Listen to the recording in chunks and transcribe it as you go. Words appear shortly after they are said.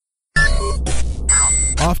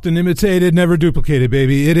Often imitated, never duplicated,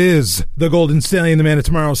 baby. It is the Golden Stallion, the man of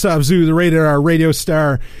tomorrow, Sabzu, the Rated R radio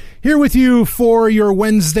star, here with you for your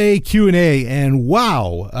Wednesday Q&A. And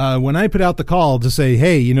wow, when I put out the call to say,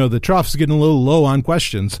 hey, you know, the trough's getting a little low on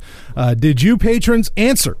questions, did you patrons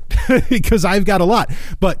answer? Because I've got a lot.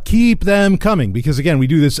 But keep them coming, because, again, we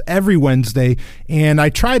do this every Wednesday, and I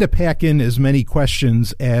try to pack in as many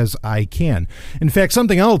questions as I can. In fact,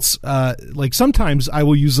 something else, like sometimes I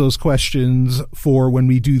will use those questions for when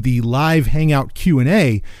we do the live Hangout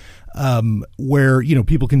Q&A, where, you know,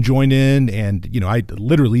 people can join in, and, you know, I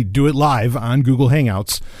literally do it live on Google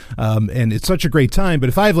Hangouts. And it's such a great time. But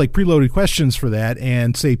if I have like preloaded questions for that,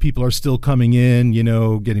 and say people are still coming in, you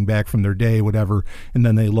know, getting back from their day, whatever, and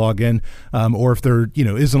then they log in, or if there, you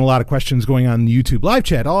know, isn't a lot of questions going on in the YouTube live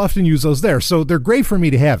chat, I'll often use those there. So they're great for me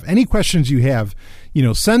to have. Any questions you have, you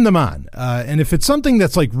know, send them on. And if it's something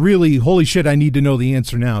that's like really, holy shit, I need to know the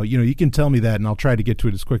answer now, you know, you can tell me that, and I'll try to get to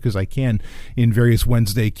it as quick as I can in various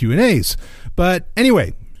Wednesday Q&As. But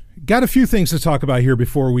anyway, got a few things to talk about here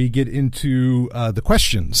before we get into the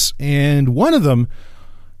questions. And one of them,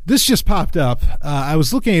 this just popped up. I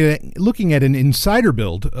was looking at an insider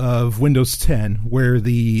build of Windows 10, where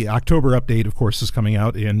the October update, of course, is coming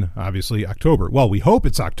out in, obviously, October. Well, we hope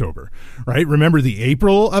it's October, right? Remember the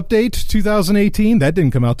April update, 2018? That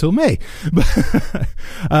didn't come out till May.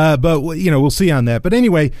 But you know, we'll see on that. But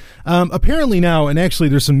anyway, apparently now, and actually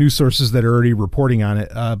there's some news sources that are already reporting on it,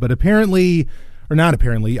 but apparently, or not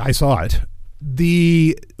apparently, I saw it.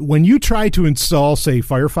 When you try to install, say,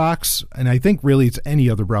 Firefox, and I think really it's any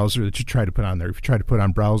other browser that you try to put on there, if you try to put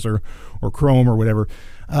on browser or Chrome or whatever,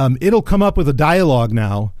 it'll come up with a dialog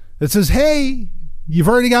now that says, hey, you've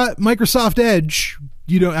already got Microsoft Edge.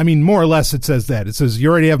 You know, I mean, more or less it says that. It says you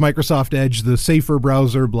already have Microsoft Edge, the safer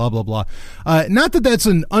browser, blah, blah, blah. Not that that's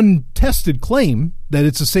an untested claim that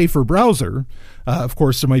it's a safer browser. Of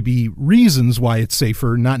course, there might be reasons why it's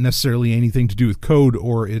safer, not necessarily anything to do with code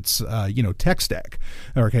or its, you know, tech stack.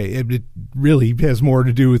 Okay, it really has more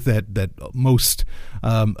to do with that most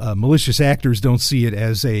malicious actors don't see it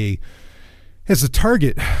as a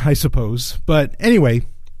target, I suppose. But anyway,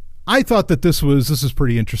 I thought that this is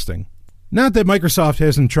pretty interesting. Not that Microsoft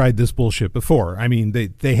hasn't tried this bullshit before. I mean,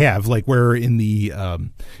 they have, like, where in the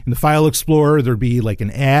File Explorer there'd be like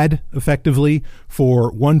an ad effectively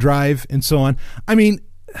for OneDrive and so on. I mean,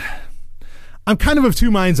 I'm kind of two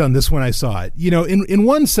minds on this when I saw it. You know, in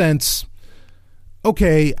one sense,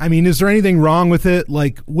 okay, I mean, is there anything wrong with it?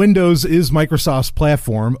 Like, Windows is Microsoft's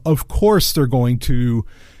platform. Of course they're going to,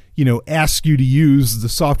 you know, ask you to use the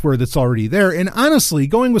software that's already there. And honestly,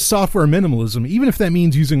 going with software minimalism, even if that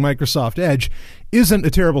means using Microsoft Edge, isn't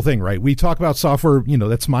a terrible thing, right? We talk about software, you know,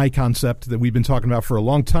 that's my concept that we've been talking about for a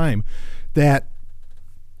long time, that,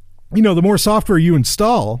 you know, the more software you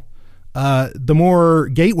install, the more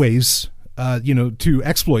gateways, you know, to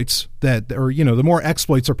exploits that, or, you know, the more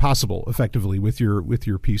exploits are possible effectively with your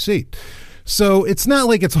PC. So it's not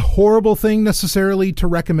like it's a horrible thing necessarily to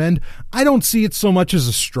recommend. I don't see it so much as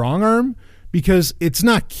a strong arm, because it's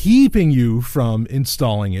not keeping you from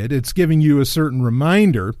installing it. It's giving you a certain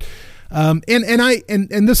reminder. And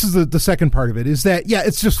this is the second part of it, is that, yeah,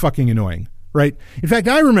 it's just fucking annoying, right? In fact,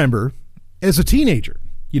 I remember as a teenager,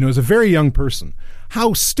 you know, as a very young person,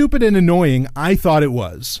 how stupid and annoying I thought it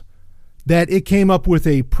was that it came up with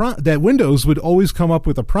a prompt, that Windows would always come up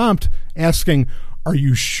with a prompt asking, are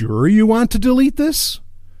you sure you want to delete this?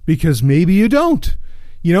 Because maybe you don't,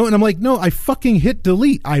 you know? And I'm like, no, I fucking hit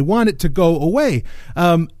delete. I want it to go away.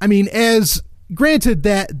 I mean, as granted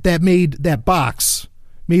that box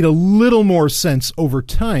made a little more sense over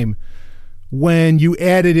time when you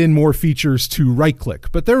added in more features to right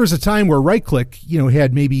click. But there was a time where right click, you know,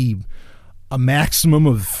 had maybe a maximum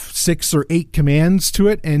of 6 or 8 commands to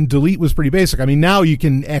it, and delete was pretty basic. I mean, now you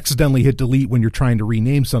can accidentally hit delete when you're trying to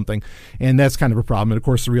rename something, and that's kind of a problem. And of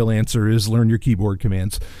course, the real answer is learn your keyboard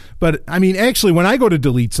commands. But I mean, actually, when I go to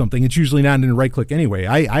delete something, it's usually not in a right click anyway.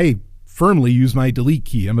 I firmly use my delete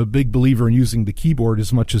key. I'm a big believer in using the keyboard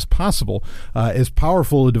as much as possible. As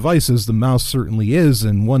powerful a device as the mouse certainly is,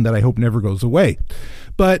 and one that I hope never goes away.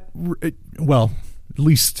 But, well, at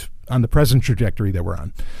least on the present trajectory that we're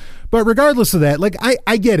on. But regardless of that, like,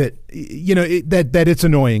 I get it, you know, that it's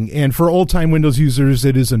annoying. And for old-time Windows users,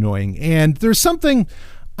 it is annoying. And there's something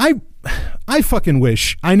I fucking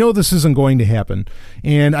wish, I know this isn't going to happen,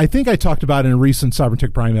 and I think I talked about in a recent Sovereign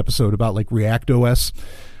Tech Prime episode about, like, React OS.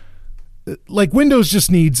 Like, Windows just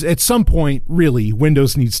needs, at some point, really,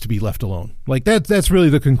 Windows needs to be left alone. Like, that's really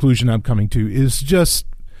the conclusion I'm coming to, is just,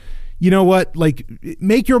 you know what, like,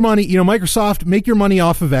 make your money, you know, Microsoft, make your money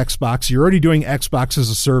off of Xbox. You're already doing Xbox as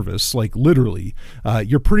a service, like, literally.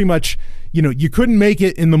 You're pretty much, you couldn't make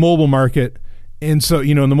it in the mobile market. And so,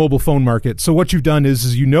 in the mobile phone market. So what you've done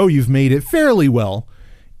is you've made it fairly well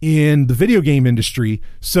in the video game industry.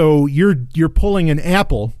 So you're pulling an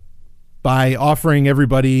Apple by offering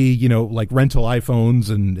everybody, like rental iPhones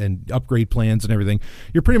and upgrade plans and everything.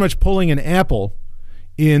 You're pretty much pulling an Apple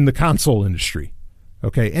in the console industry.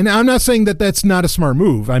 Okay. And I'm not saying that that's not a smart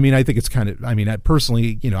move. I mean, I think it's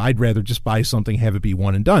personally, I'd rather just buy something, have it be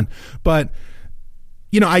one and done. But,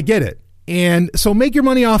 I get it. And so make your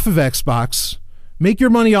money off of Xbox. Make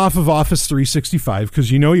your money off of Office 365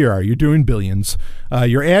 because you're doing billions.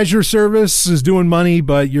 Your Azure service is doing money,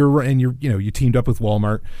 but you teamed up with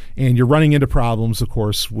Walmart and you're running into problems, of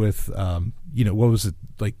course, with what was it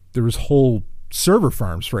like? There was whole server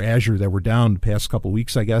farms for Azure that were down the past couple of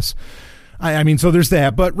weeks, I guess. I mean, so there's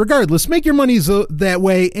that. But regardless, make your money that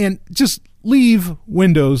way and just leave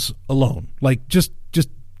Windows alone. Like just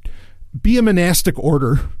be a monastic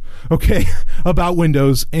order. Okay, about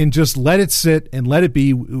Windows and just let it sit and let it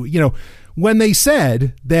be. When they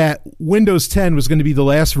said that Windows 10 was going to be the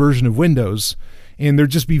last version of Windows and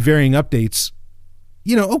there'd just be varying updates,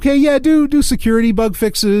 okay, yeah, do security bug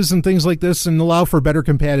fixes and things like this and allow for better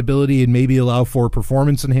compatibility and maybe allow for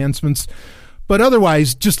performance enhancements. But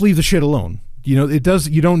otherwise, just leave the shit alone. You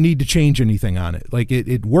don't need to change anything on it. Like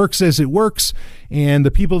it works as it works. And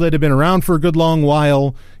the people that have been around for a good long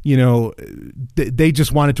while, they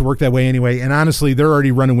just want it to work that way anyway. And honestly, they're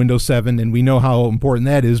already running Windows 7 and we know how important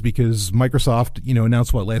that is because Microsoft,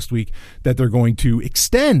 announced last week that they're going to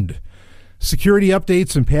extend security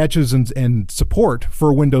updates and patches and support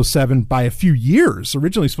for Windows 7 by a few years.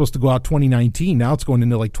 Originally supposed to go out 2019. Now it's going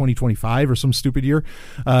into like 2025 or some stupid year.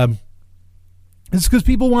 It's because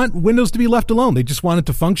people want Windows to be left alone. They just want it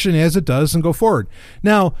to function as it does and go forward.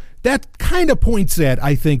 Now, that kind of points at,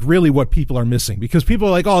 I think, really what people are missing. Because people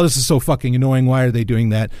are like, oh, this is so fucking annoying. Why are they doing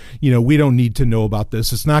that? We don't need to know about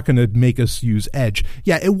this. It's not going to make us use Edge.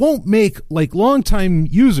 Yeah, it won't make, like, longtime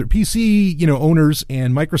PC, owners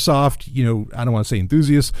and Microsoft, I don't want to say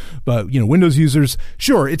enthusiasts, but, Windows users.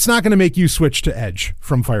 Sure, it's not going to make you switch to Edge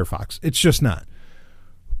from Firefox. It's just not.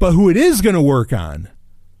 But who it is going to work on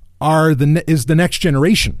is the next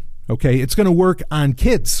generation. Okay, it's going to work on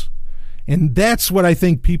kids, and that's what I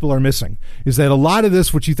think people are missing. Is that a lot of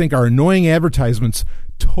this, what you think are annoying advertisements,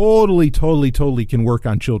 totally can work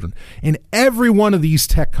on children. And every one of these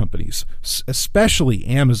tech companies, especially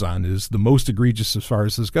Amazon, is the most egregious as far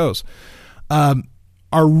as this goes.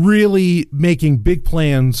 Are really making big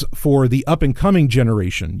plans for the up and coming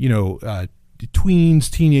generation.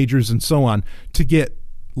 Tweens, teenagers, and so on, to get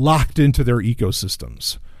locked into their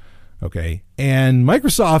ecosystems. Okay. And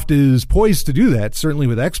Microsoft is poised to do that, certainly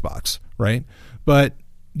with Xbox, right? But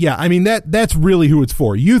yeah, I mean, that's really who it's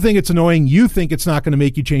for. You think it's annoying. You think it's not going to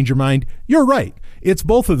make you change your mind. You're right. It's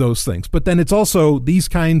both of those things. But then it's also these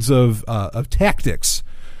kinds of tactics,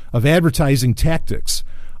 of advertising tactics,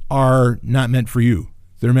 are not meant for you.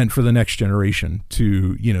 They're meant for the next generation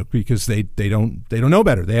to, because they don't know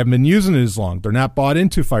better. They haven't been using it as long. They're not bought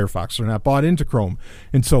into Firefox. They're not bought into Chrome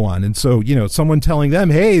and so on. And so, someone telling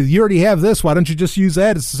them, hey, you already have this. Why don't you just use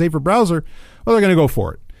that? It's a safer browser. Well, they're going to go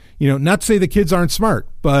for it. Not to say the kids aren't smart,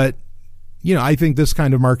 but, I think this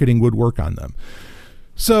kind of marketing would work on them.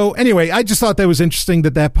 So anyway, I just thought that was interesting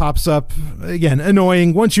that pops up. Again,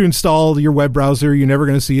 annoying. Once you install your web browser, you're never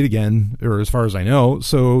going to see it again, or as far as I know.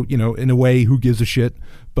 So, in a way, who gives a shit?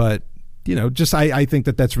 But, I think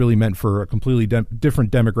that's really meant for a completely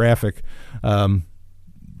different demographic,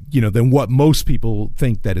 than what most people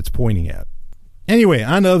think that it's pointing at. Anyway,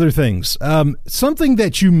 on to other things. Something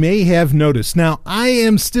that you may have noticed. Now, I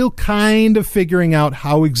am still kind of figuring out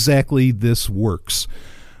how exactly this works.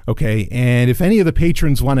 Okay, and if any of the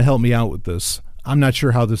patrons want to help me out with this, I'm not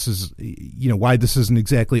sure how this is, why this isn't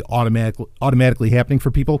exactly automatically happening for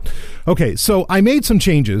people. Okay, so I made some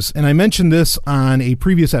changes, and I mentioned this on a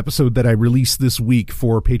previous episode that I released this week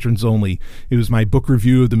for patrons only. It was my book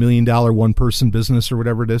review of the $1 Million One-Person Business, or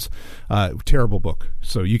whatever it is. Terrible book.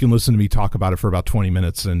 So you can listen to me talk about it for about 20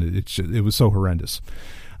 minutes, and it was so horrendous.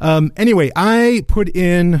 Anyway, I put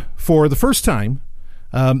in, for the first time,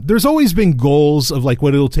 there's always been goals of like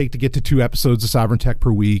what it'll take to get to 2 episodes of Sovereign Tech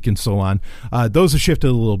per week and so on. Those have shifted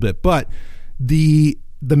a little bit, but the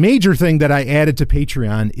major thing that I added to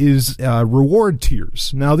Patreon is reward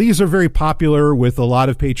tiers. Now, these are very popular with a lot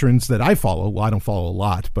of patrons that I follow. Well, I don't follow a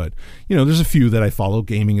lot, but there's a few that I follow: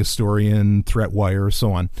 Gaming Historian, Threatwire,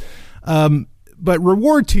 so on. But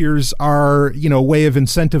reward tiers are, a way of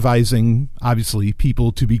incentivizing, obviously,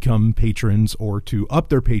 people to become patrons or to up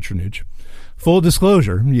their patronage. Full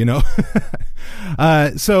disclosure,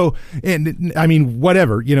 so, and I mean,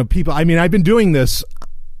 whatever, people, I mean, I've been doing this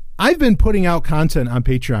I've been putting out content on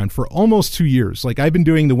Patreon for almost 2 years. Like I've been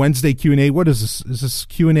doing the Wednesday Q&A. What is this? Is this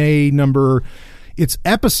Q&A number? It's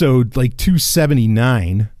episode like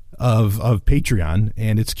 279 of Patreon,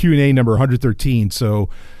 and it's Q&A number 113. So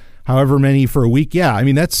however many for a week. Yeah. I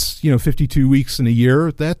mean, that's, 52 weeks in a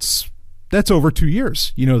year. That's over 2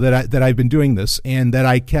 years, that I've been doing this, and that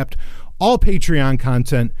I kept all Patreon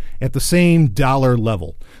content at the same dollar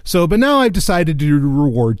level. So, but now I've decided to do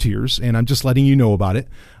reward tiers, and I'm just letting you know about it.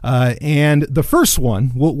 And the first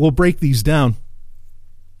one, we'll break these down,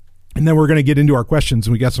 and then we're going to get into our questions,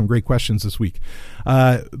 and we got some great questions this week.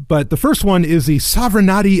 But the first one is the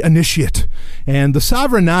Sovereignty Initiate. And the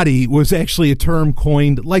Sovereignty was actually a term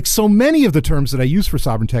coined, like so many of the terms that I use for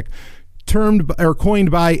Sovereign Tech,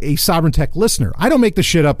 coined by a Sovereign Tech listener. I don't make the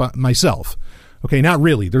shit up myself. Okay, not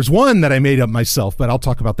really. There's one that I made up myself, but I'll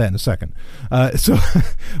talk about that in a second.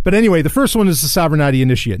 But anyway, the first one is the Sovereignty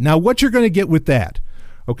Initiate. Now, what you're going to get with that,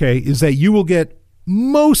 okay, is that you will get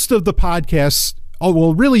most of the podcasts. Oh,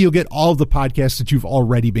 well, really, you'll get all of the podcasts that you've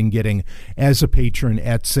already been getting as a patron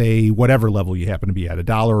at, say, whatever level you happen to be at,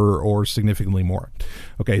 $1 or significantly more.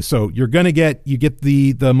 Okay, so you get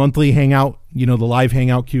the monthly hangout, the live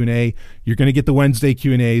hangout Q&A. You're going to get the Wednesday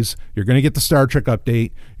Q&As. You're going to get the Star Trek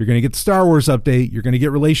update. You're going to get the Star Wars update. You're going to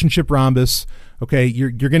get Relationship Rhombus. Okay,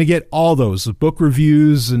 you're going to get all those, the book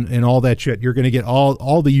reviews and all that shit. You're going to get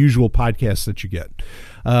all the usual podcasts that you get.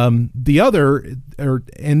 And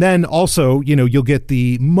then also, you'll get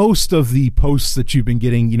the most of the posts that you've been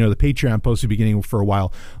getting, the Patreon posts you've been getting for a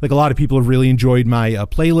while. Like a lot of people have really enjoyed my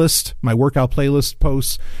playlist, my workout playlist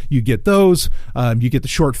posts. You get those. You get the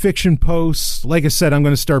short fiction posts. Like I said, I'm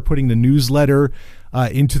going to start putting the newsletter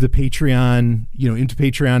into the Patreon, into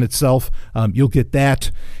Patreon itself. You'll get that.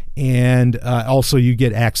 And also you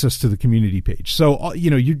get access to the community page. So,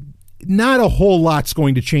 not a whole lot's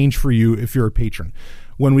going to change for you if you're a patron.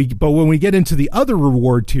 When we get into the other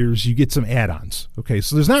reward tiers, you get some add-ons. Okay,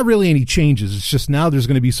 so there's not really any changes. It's just now there's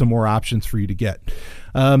going to be some more options for you to get.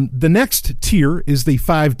 The next tier is the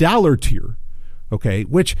 $5 tier. Okay,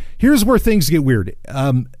 which here's where things get weird.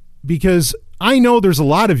 Because I know there's a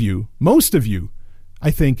lot of you, most of you,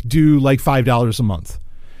 I think, do like $5 a month.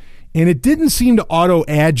 And it didn't seem to auto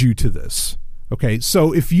add you to this. Okay,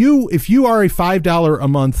 so if you are a $5 a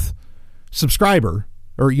month subscriber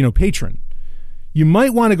or patron, you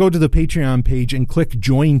might want to go to the Patreon page and click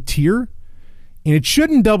Join Tier, and it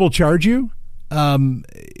shouldn't double charge you.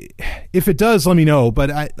 If it does, let me know.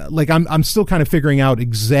 But I'm still kind of figuring out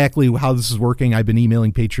exactly how this is working. I've been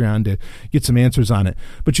emailing Patreon to get some answers on it.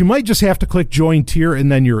 But you might just have to click Join Tier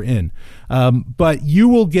and then you're in. But you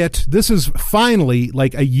will get, this is finally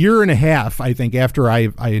like a year and a half, I think, after I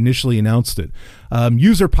initially announced it.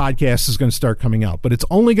 User Podcast is going to start coming out, but it's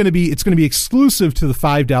going to be exclusive to the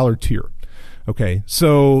 $5 tier. Okay,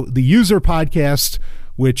 so the User Podcast,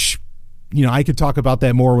 which, I could talk about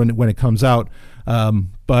that more when it comes out.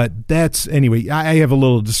 But that's, anyway, I have a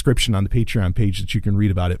little description on the Patreon page that you can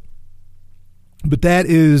read about it. But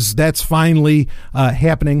that's finally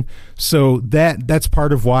happening. So that's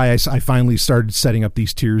part of why I finally started setting up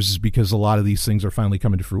these tiers, is because a lot of these things are finally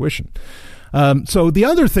coming to fruition. So the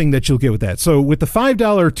other thing that you'll get with that, so with the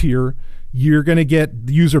 $5 tier, you're going to get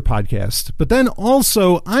the User Podcast. But then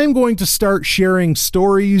also, I'm going to start sharing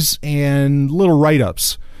stories and little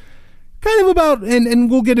write-ups kind of about, and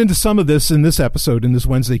we'll get into some of this in this episode, in this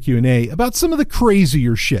Wednesday Q&A, about some of the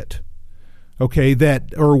crazier shit, okay,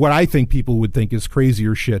 or what I think people would think is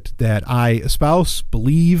crazier shit that I espouse,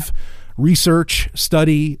 believe, research,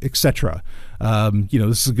 study, etc.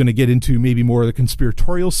 This is going to get into maybe more of the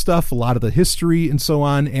conspiratorial stuff, a lot of the history and so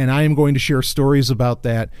on, and I am going to share stories about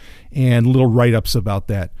that and little write-ups about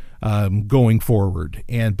that going forward.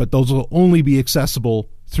 But those will only be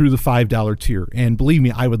accessible through the $5 tier. And believe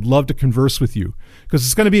me, I would love to converse with you, because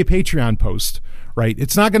it's going to be a Patreon post, right?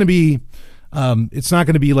 It's not going to be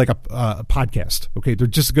like a podcast. Okay. They're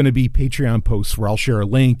just going to be Patreon posts where I'll share a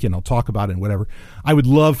link and I'll talk about it and whatever. I would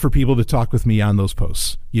love for people to talk with me on those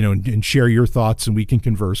posts, and share your thoughts, and we can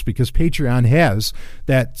converse, because Patreon has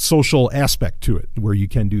that social aspect to it where you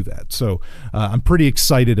can do that. So I'm pretty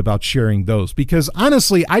excited about sharing those, because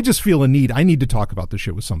honestly, I just feel I need to talk about this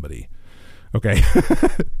shit with somebody. Okay.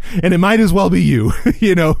 And it might as well be you,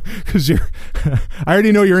 because I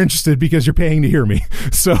already know you're interested because you're paying to hear me.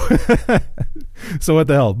 So, so what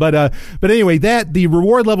the hell? But anyway, the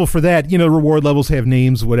reward level for that, reward levels have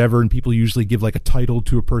names, whatever, and people usually give like a title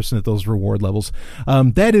to a person at those reward levels.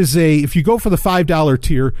 That is if you go for the $5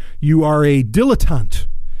 tier, you are a dilettante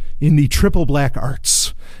in the triple black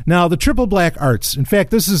arts. Now, the Triple Black Arts. In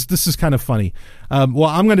fact, this is kind of funny. Well,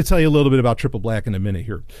 I'm going to tell you a little bit about Triple Black in a minute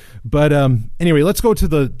here. But anyway, let's go to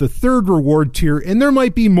the third reward tier. And there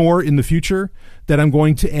might be more in the future that I'm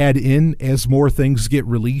going to add in as more things get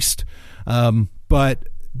released. But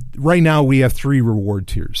right now we have 3 reward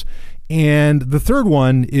tiers. And the third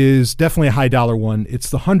one is definitely a high dollar one. It's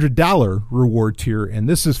the $100 reward tier. And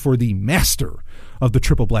this is for the master of the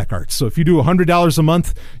Triple Black Arts. So if you do $100 a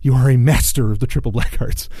month, you are a master of the Triple Black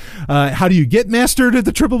Arts. How do you get mastered at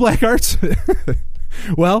the Triple Black Arts?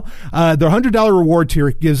 Well, the $100 reward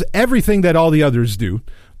tier gives everything that all the others do,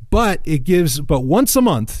 but once a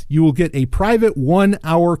month, you will get a private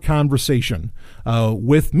 1-hour conversation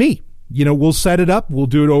with me. We'll set it up. We'll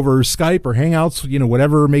do it over Skype or Hangouts,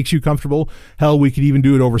 whatever makes you comfortable. Hell, we could even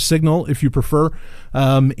do it over Signal if you prefer.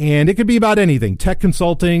 And it could be about anything: tech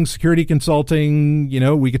consulting, security consulting.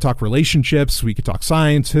 We could talk relationships. We could talk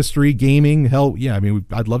science, history, gaming. Hell, yeah.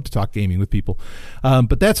 I'd love to talk gaming with people.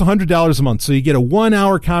 But that's $100 a month. So you get a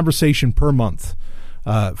 1-hour conversation per month.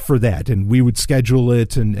 For that, and we would schedule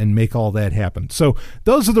it and make all that happen. So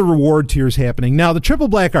those are the reward tiers happening. Now, the Triple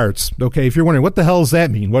Black Arts, okay, if you're wondering, what the hell does that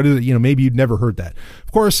mean? What is it? Maybe you've never heard that.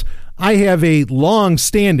 Of course, I have a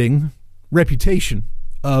long-standing reputation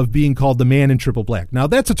of being called the man in Triple Black. Now,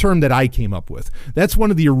 that's a term that I came up with. That's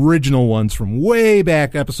one of the original ones from way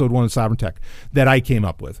back, episode 1 of Sovereign Tech, that I came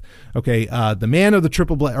up with. Okay, the man of the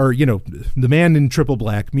Triple Black, or, the man in Triple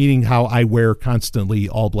Black, meaning how I wear constantly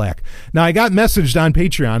all black. Now, I got messaged on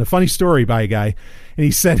Patreon, a funny story by a guy, and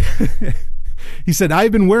he said,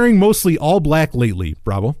 I've been wearing mostly all black lately,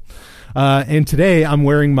 Bravo. And today I'm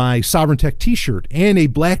wearing my Sovereign Tech t-shirt and a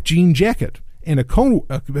black jean jacket and a cone.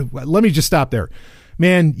 Let me just stop there.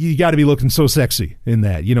 Man, you got to be looking so sexy in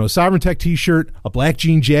that. A Sovereign Tech t-shirt, a black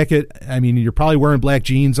jean jacket. You're probably wearing black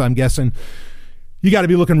jeans, I'm guessing. You got to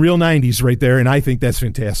be looking real 90s right there, and I think that's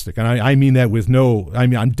fantastic. And I mean that with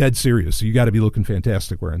I'm dead serious. So you got to be looking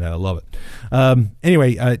fantastic wearing that. I love it.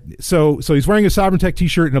 Anyway, so he's wearing a Sovereign Tech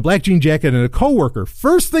t-shirt and a black jean jacket, and a coworker,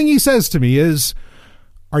 first thing he says to me is,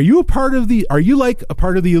 are you like a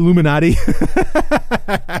part of the Illuminati?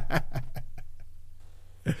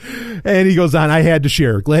 And he goes on, I had to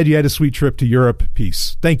share. Glad you had a sweet trip to Europe.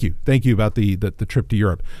 Peace. Thank you. Thank you about the trip to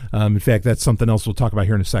Europe. In fact, that's something else we'll talk about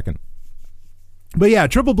here in a second. But yeah,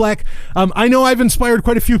 Triple Black, I know I've inspired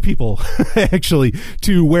quite a few people, actually,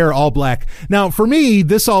 to wear all black. Now, for me,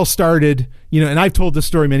 this all started, and I've told this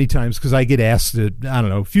story many times because I get asked it,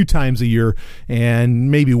 a few times a year,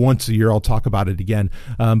 and maybe once a year I'll talk about it again.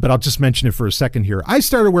 But I'll just mention it for a second here. I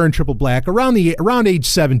started wearing Triple Black around age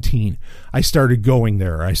 17. I started going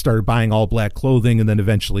there. I started buying all black clothing, and then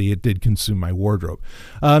eventually it did consume my wardrobe.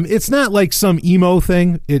 It's not like some emo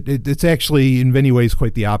thing. It's actually, in many ways,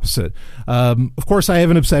 quite the opposite. Of course, I have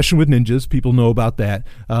an obsession with ninjas. People know about that.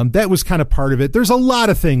 That was kind of part of it. There's a lot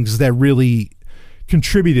of things that really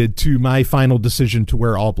contributed to my final decision to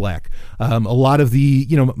wear all black. A lot of the,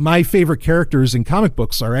 my favorite characters in comic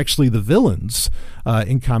books are actually the villains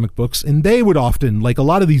in comic books, and they would often, like a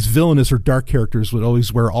lot of these villainous or dark characters would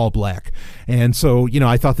always wear all black. And so,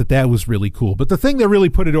 I thought that was really cool. But the thing that really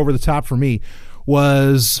put it over the top for me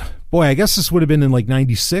was, I guess this would have been in like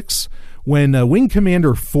 96, when Wing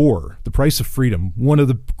Commander 4, The Price of Freedom, one of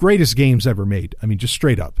the greatest games ever made. Just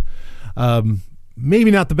straight up.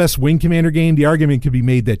 Maybe not the best Wing Commander game. The argument could be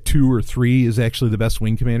made that 2 or 3 is actually the best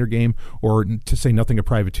Wing Commander game, or to say nothing of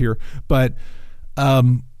Privateer. But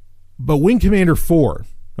Wing Commander 4,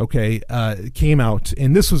 came out,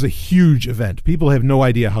 and this was a huge event. People have no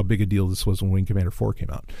idea how big a deal this was when Wing Commander 4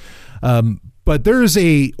 came out. But there is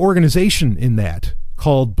a organization in that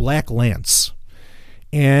called Black Lance.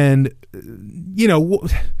 And,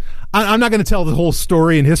 I'm not going to tell the whole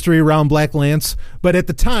story and history around Black Lance, but at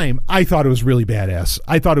the time, I thought it was really badass.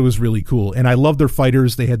 I thought it was really cool, and I loved their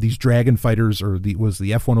fighters. They had these dragon fighters, or was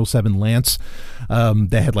the F-107 Lance,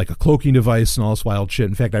 that had like a cloaking device and all this wild shit.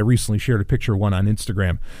 In fact, I recently shared a picture of one on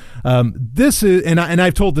Instagram. This is, and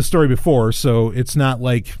I've told this story before, so it's not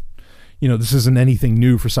like, this isn't anything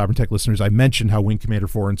new for Sovereign Tech listeners. I mentioned how Wing Commander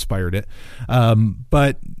 4 inspired it.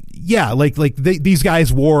 But yeah, these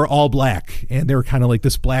guys wore all black, and they were kind of like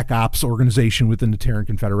this black ops organization within the Terran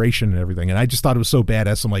Confederation and everything. And I just thought it was so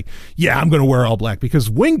badass. I'm like, yeah, I'm going to wear all black, because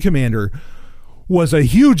Wing Commander was a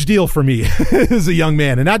huge deal for me as a young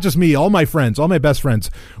man. And not just me, all my friends, all my best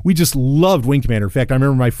friends, we just loved Wing Commander. In fact, I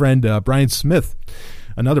remember my friend, Brian Smith,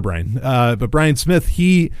 another Brian, but Brian Smith,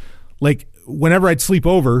 he, whenever I'd sleep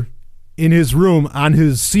over, in his room, on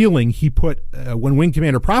his ceiling, he put, when Wing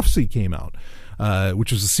Commander Prophecy came out,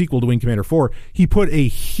 which was a sequel to Wing Commander 4, he put a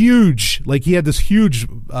huge, he had this huge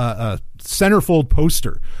centerfold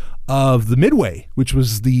poster of the Midway, which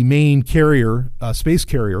was the main carrier, space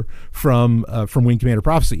carrier from Wing Commander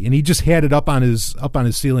Prophecy, and he just had it up on his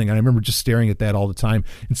ceiling. And I remember just staring at that all the time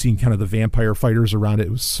and seeing kind of the vampire fighters around it.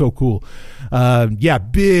 It was so cool.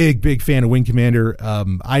 Big fan of Wing Commander.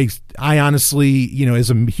 I honestly, you know, as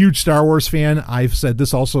a huge Star Wars fan, I've said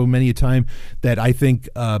this also many a time that I think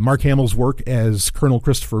Mark Hamill's work as Colonel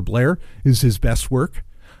Christopher Blair is his best work.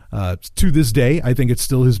 To this day, I think it's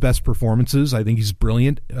still his best performances. I think he's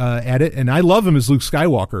brilliant at it, and I love him as Luke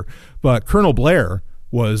Skywalker. But Colonel Blair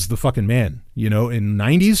was the fucking man, you know, in the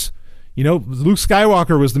 90s. You know, Luke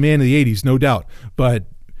Skywalker was the man in the 80s, no doubt. But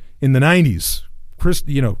in the 90s,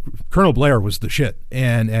 Colonel Blair was the shit.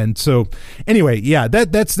 And so anyway, yeah,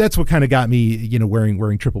 that's what kind of got me, you know,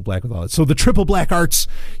 wearing triple black with all that. So the triple black arts,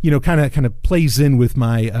 you know, kind of plays in with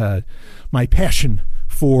my my passion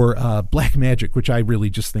for black magic, which I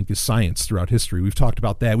really just think is science throughout history. We've talked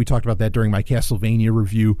about that. We talked about that during my Castlevania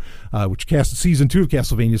review, which season 2 of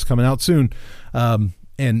Castlevania is coming out soon,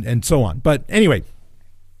 and so on. But anyway,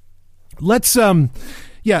 let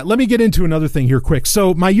me get into another thing here quick.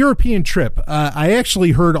 So my European trip, I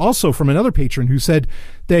actually heard also from another patron who said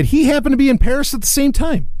that he happened to be in Paris at the same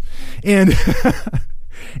time. And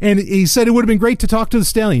and he said it would have been great to talk to the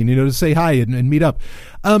Stallion, you know, to say hi and meet up.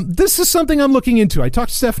 This is something I'm looking into. I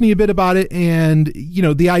talked to Stephanie a bit about it, and, you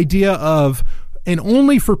know, the idea of, and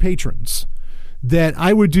only for patrons, that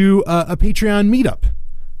I would do a Patreon meetup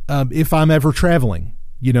if I'm ever traveling.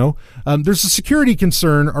 You know, there's a security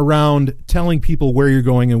concern around telling people where you're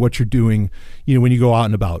going and what you're doing, you know, when you go out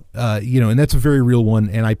and about, you know, and that's a very real one,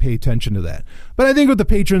 and I pay attention to that. But I think with the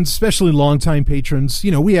patrons, especially longtime patrons,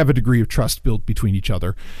 you know, we have a degree of trust built between each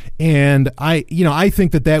other. And I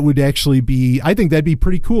think that would actually be, I think that'd be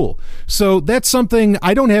pretty cool. So that's something.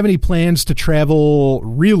 I don't have any plans to travel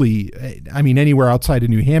really, I mean, anywhere outside of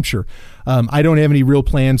New Hampshire. I don't have any real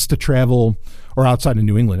plans to travel, or outside of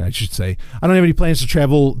New England, I should say. I don't have any plans to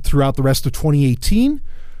travel throughout the rest of 2018,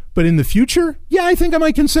 but in the future, yeah, I think I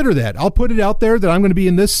might consider that. I'll put it out there that I'm going to be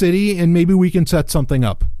in this city, and maybe we can set something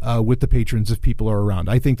up with the patrons if people are around.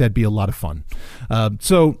 I think that'd be a lot of fun.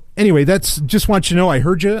 So anyway, that's just want you to know, I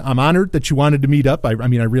heard you. I'm honored that you wanted to meet up. I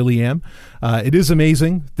mean, I really am. It is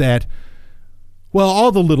amazing that, well,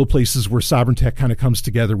 all the little places where Sovereign Tech kind of comes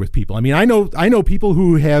together with people. I mean, I know people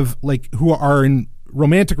who are in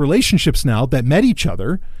romantic relationships now that met each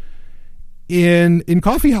other in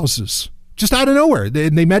coffee houses just out of nowhere.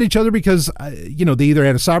 They met each other because, you know, they either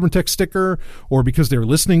had a Sovereign Tech sticker or because they were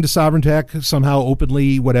listening to Sovereign Tech somehow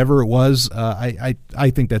openly, whatever it was. I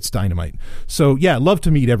think that's dynamite. So yeah, love to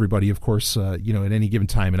meet everybody, of course, you know, at any given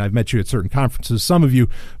time. And I've met you at certain conferences, some of you,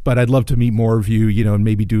 but I'd love to meet more of you, you know, and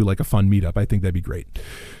maybe do like a fun meetup. I think that'd be great.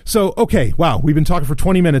 So, okay. Wow. We've been talking for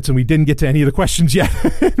 20 minutes and we didn't get to any of the questions yet.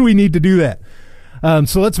 We need to do that.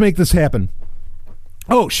 So let's make this happen.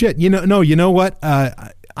 Oh shit. You know what?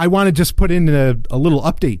 I want to just put in a little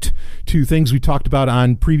update to things we talked about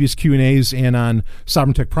on previous Q&As and on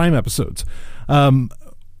Sovereign Tech Prime episodes.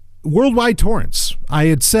 Worldwide torrents. I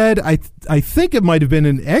had said, I think it might have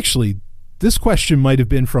been actually this question might have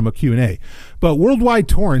been from a Q&A, but Worldwide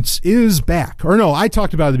Torrents is back. Or no, I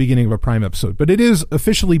talked about it at the beginning of a Prime episode, but it is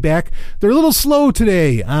officially back. They're a little slow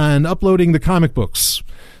today on uploading the comic books.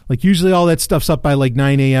 Like usually all that stuff's up by like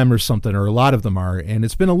 9 a.m. or something, or a lot of them are, and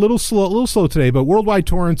it's been a little slow today, but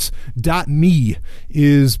WorldwideTorrents.me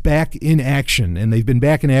is back in action, and they've been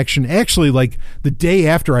back in action actually like the day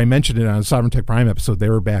after I mentioned it on a Sovereign Tech Prime episode. They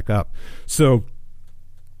were back up. So,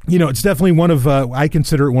 you know, it's definitely one of, I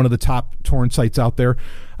consider it one of the top torrent sites out there.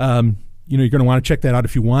 You know, you're going to want to check that out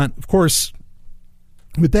if you want. Of course,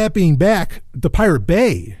 with that being back, the Pirate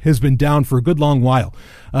Bay has been down for a good long while.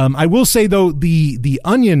 I will say though, the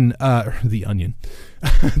 .onion address,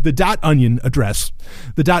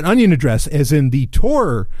 as in the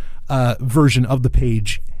Tor version of the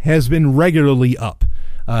page, has been regularly up.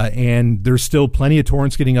 And there's still plenty of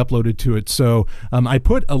torrents getting uploaded to it. So I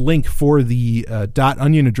put a link for the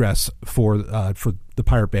 .onion address for the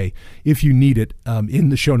Pirate Bay if you need it in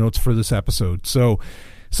the show notes for this episode. So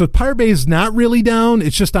Pirate Bay is not really down.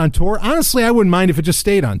 It's just on Tor. Honestly, I wouldn't mind if it just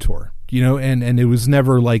stayed on Tor, you know, and it was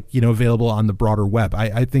never like, you know, available on the broader web.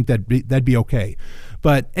 I think that'd be okay.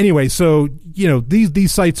 But anyway, so, you know,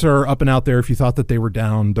 these sites are up and out there. If you thought that they were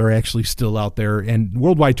down, they're actually still out there. And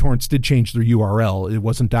Worldwide Torrents did change their URL. It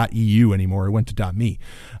wasn't .eu anymore. It went to .me.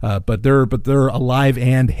 But they're alive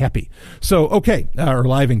and happy. So, okay, or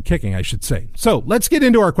alive and kicking, I should say. So let's get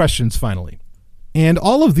into our questions finally. And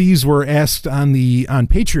all of these were asked on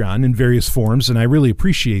Patreon in various forms, and I really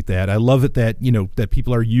appreciate that. I love it that, you know, that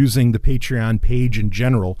people are using the Patreon page in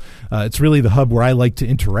general. It's really the hub where I like to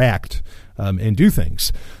interact and do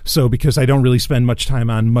things. So because I don't really spend much time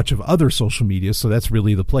on much of other social media, so that's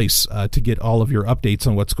really the place to get all of your updates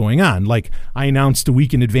on what's going on. Like I announced a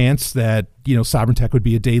week in advance that, Sovereign Tech would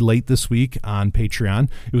be a day late this week on Patreon.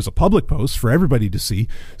 It was a public post for everybody to see.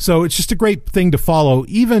 So it's just a great thing to follow.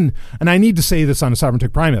 And I need to say this on a Sovereign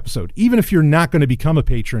Tech Prime episode, even if you're not going to become a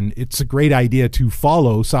patron, it's a great idea to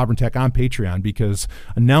follow Sovereign Tech on Patreon because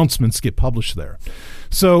announcements get published there.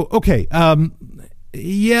 So, okay.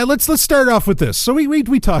 Let's start off with this. So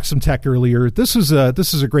we talked some tech earlier. This is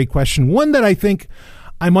a great question. One that I think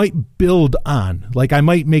I might build on. Like I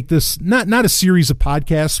might make this not a series of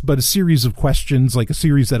podcasts, but a series of questions, like a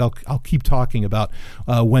series that I'll keep talking about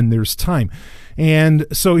when there's time. And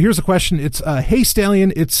so here's a question. It's, hey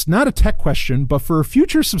Stallion, it's not a tech question, but for a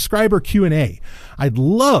future subscriber Q&A, I'd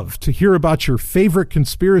love to hear about your favorite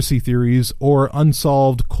conspiracy theories or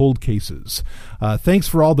unsolved cold cases. Thanks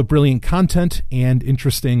for all the brilliant content and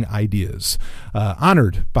interesting ideas.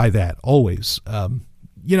 Honored by that, always.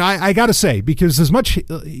 I got to say, because as much,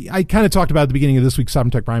 I kind of talked about at the beginning of this week's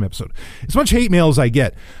Sovereign Tech Prime episode, as much hate mail as I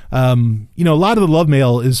get, a lot of the love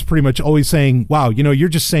mail is pretty much always saying, wow, you're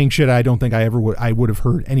just saying shit I don't think I would have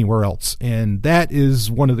heard anywhere else. And that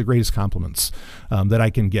is one of the greatest compliments that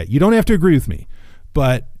I can get. You don't have to agree with me,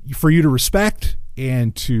 but for you to respect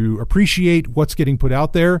and to appreciate what's getting put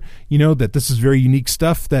out there, that this is very unique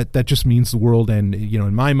stuff, that just means the world. And,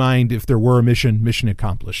 in my mind, if there were a mission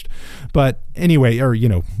accomplished. But anyway, or,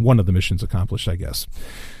 one of the missions accomplished, I guess.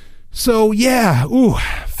 So, yeah,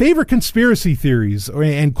 favorite conspiracy theories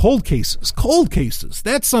and cold cases. Cold cases,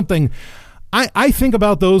 that's something I think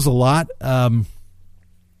about those a lot.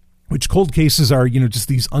 Which cold cases are, just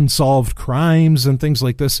these unsolved crimes and things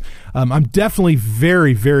like this. I'm definitely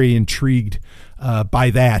very, very intrigued by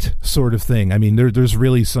that sort of thing. I mean, there's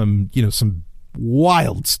really some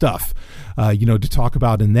wild stuff, to talk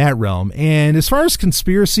about in that realm. And as far as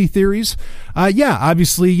conspiracy theories,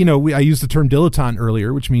 obviously, I used the term dilettante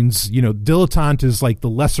earlier, which means, dilettante is like the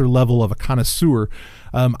lesser level of a connoisseur.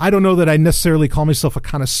 I don't know that I necessarily call myself a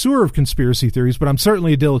connoisseur of conspiracy theories, but I'm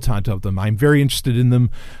certainly a dilettante of them. I'm very interested in them.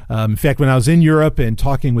 In fact, when I was in Europe and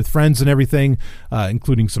talking with friends and everything,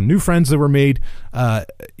 including some new friends that were made, I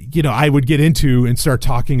would get into and start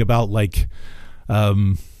talking about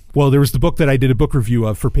there was the book that I did a book review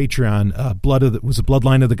of for Patreon,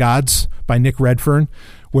 Bloodline of the Gods by Nick Redfern,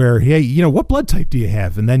 where, hey, what blood type do you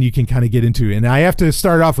have? And then you can kind of get into it. And I have to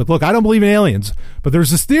start off with, look, I don't believe in aliens, but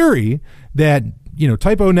there's this theory that,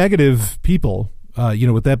 type O negative people,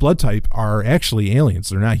 with that blood type are actually aliens.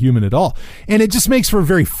 They're not human at all. And it just makes for a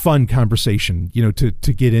very fun conversation,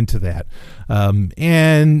 to get into that.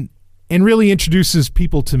 And really introduces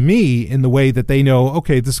people to me in the way that they know,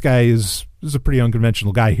 okay, this is a pretty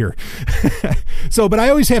unconventional guy here. So, but I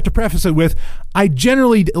always have to preface it with, I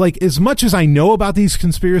generally, like, as much as I know about these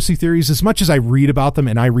conspiracy theories, as much as I read about them,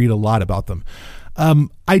 and I read a lot about them,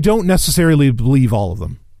 I don't necessarily believe all of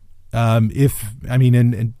them.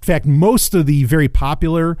 In fact, most of the very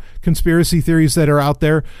popular conspiracy theories that are out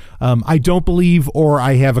there, I don't believe, or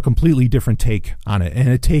I have a completely different take on it, and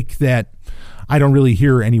a take that I don't really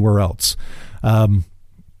hear anywhere else.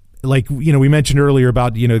 We mentioned earlier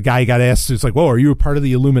about, a guy got asked, it's like, whoa, are you a part of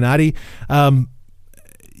the Illuminati? The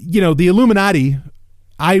Illuminati,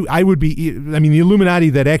 I would be, the Illuminati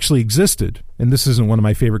that actually existed, and this isn't one of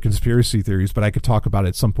my favorite conspiracy theories, but I could talk about it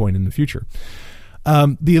at some point in the future.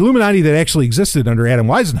 The Illuminati that actually existed under Adam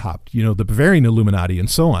Weishaupt, the Bavarian Illuminati and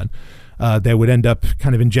so on, that would end up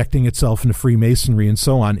kind of injecting itself into Freemasonry and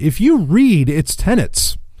so on. If you read its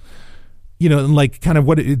tenets, and like kind of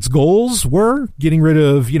what its goals were, getting rid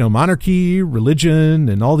of, monarchy, religion,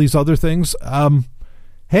 and all these other things.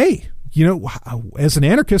 Hey, as an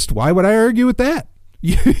anarchist, why would I argue with that?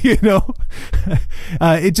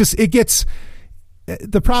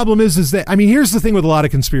 The problem is that, here's the thing with a lot of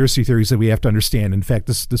conspiracy theories that we have to understand. In fact,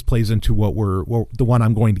 this plays into the one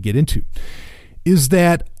I'm going to get into, is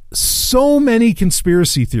that so many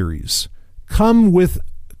conspiracy theories come with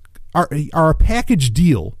are a package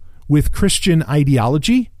deal with Christian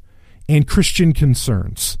ideology and Christian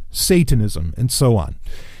concerns, Satanism, and so on.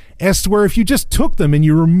 As to where if you just took them and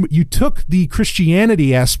you took the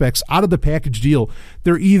Christianity aspects out of the package deal,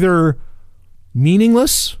 they're either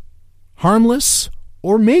meaningless, harmless,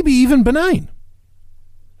 or maybe even benign.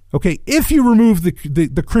 Okay, if you remove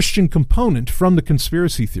the Christian component from the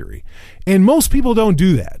conspiracy theory. And most people don't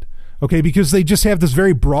do that. Okay, because they just have this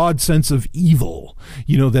very broad sense of evil,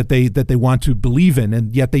 that they want to believe in,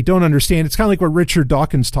 and yet they don't understand. It's kind of like what Richard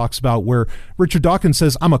Dawkins talks about, where Richard Dawkins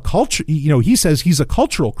says, he says he's a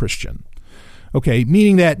cultural Christian. Okay,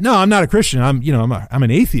 meaning that, no, I'm not a Christian. I'm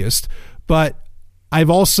an atheist, but I've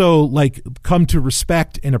also like come to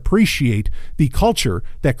respect and appreciate the culture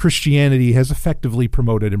that Christianity has effectively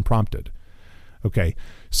promoted and prompted. Okay.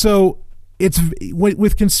 So it's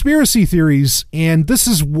with conspiracy theories, and this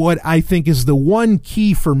is what I think is the one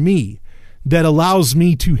key for me that allows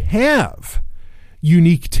me to have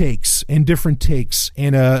unique takes and different takes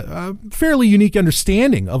and a fairly unique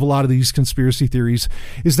understanding of a lot of these conspiracy theories,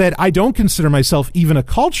 is that I don't consider myself even a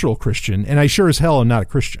cultural Christian, and I sure as hell am not a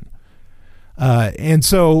Christian. And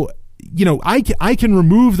so, you know, I can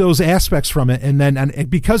remove those aspects from it. And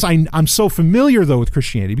because I'm so familiar though with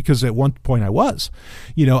Christianity, because at one point I was,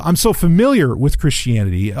 you know, I'm so familiar with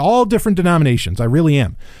Christianity, all different denominations. I really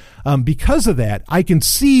am. Because of that, I can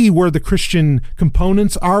see where the Christian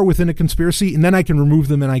components are within a conspiracy, and then I can remove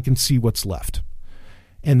them and I can see what's left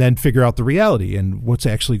and then figure out the reality and what's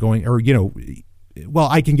actually going, or, you know, well,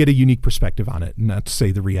 I can get a unique perspective on it, not to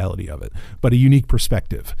say the reality of it, but a unique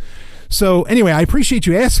perspective. So anyway, I appreciate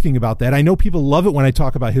you asking about that. I know people love it when I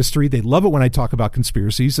talk about history. They love it when I talk about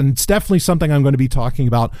conspiracies, and it's definitely something I'm going to be talking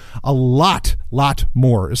about a lot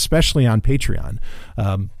more, especially on Patreon.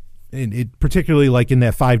 And it particularly like in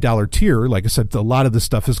that $5 tier, like I said, a lot of this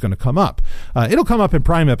stuff is going to come up. It'll come up in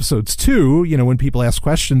Prime episodes too, you know, when people ask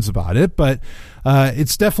questions about it, but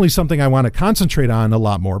it's definitely something I want to concentrate on a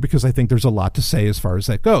lot more because I think there's a lot to say as far as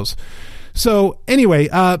that goes. So anyway,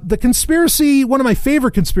 the conspiracy, one of my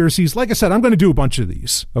favorite conspiracies, like I said, I'm going to do a bunch of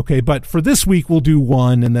these. Okay. But for this week, we'll do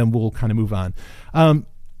one and then we'll kind of move on.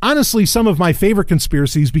 Honestly, some of my favorite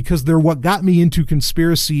conspiracies, because they're what got me into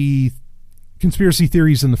conspiracy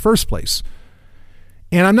theories in the first place.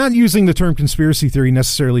 And I'm not using the term conspiracy theory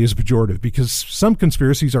necessarily as pejorative, because some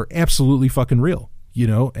conspiracies are absolutely fucking real, you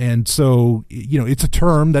know? And so, you know, it's a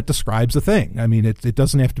term that describes a thing. I mean, it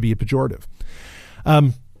doesn't have to be a pejorative.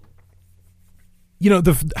 You know,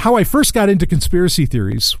 how I first got into conspiracy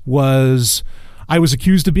theories was I was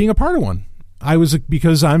accused of being a part of one.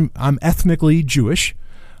 Because I'm ethnically Jewish.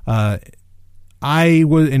 I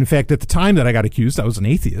was, in fact, at the time that I got accused, I was an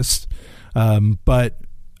atheist. But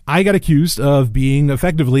I got accused of being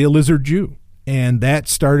effectively a lizard Jew, and that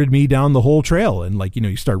started me down the whole trail. And like, you know,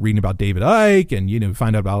 you start reading about David Icke and, you know,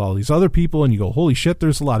 find out about all these other people and you go, holy shit,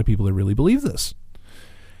 there's a lot of people that really believe this.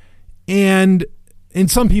 And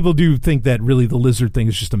some people do think that really the lizard thing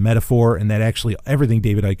is just a metaphor, and that actually everything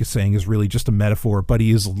David Icke is saying is really just a metaphor, but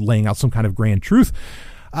he is laying out some kind of grand truth.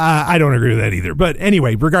 I don't agree with that either. But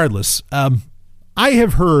anyway, regardless, I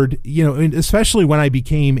have heard, you know, especially when I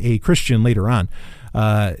became a Christian later on,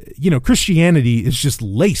 you know, Christianity is just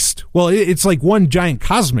laced. Well, it's like one giant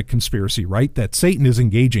cosmic conspiracy, right? That Satan is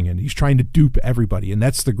engaging in. He's trying to dupe everybody, and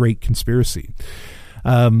that's the great conspiracy.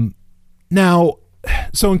 Now,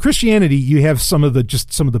 so in Christianity, you have some of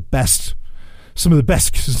the best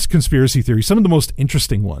conspiracy theories, some of the most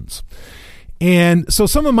interesting ones. And so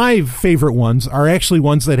some of my favorite ones are actually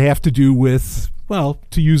ones that have to do with, well,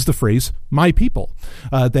 to use the phrase, my people,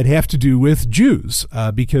 that have to do with Jews,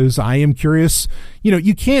 because I am curious. You know,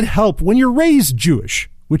 you can't help when you're raised Jewish,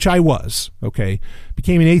 which I was, okay,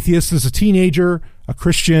 became an atheist as a teenager, a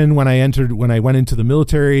Christian when I went into the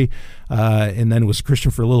military, and then was a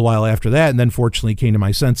Christian for a little while after that. And then fortunately came to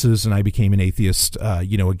my senses and I became an atheist,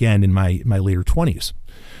 you know, again in my later 20s.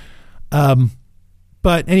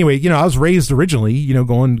 But anyway, you know, I was raised originally, you know,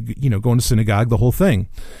 going to synagogue, the whole thing.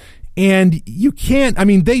 And you can't, I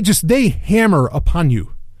mean, they hammer upon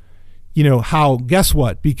you, you know, how, guess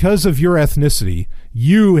what? Because of your ethnicity,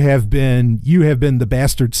 you have been the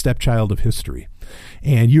bastard stepchild of history.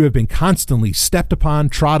 And you have been constantly stepped upon,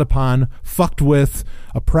 trod upon, fucked with,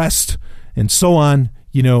 oppressed, and so on,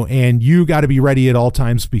 you know, and you got to be ready at all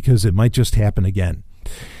times because it might just happen again.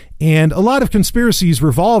 And a lot of conspiracies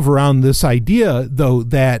revolve around this idea, though,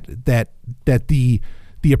 that the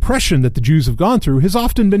oppression that the Jews have gone through has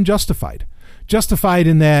often been justified. Justified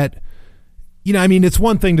in that, you know, I mean, it's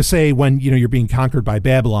one thing to say when, you know, you're being conquered by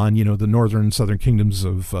Babylon, you know, the northern and southern kingdoms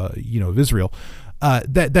of, you know, of Israel.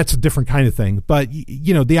 That's a different kind of thing. But,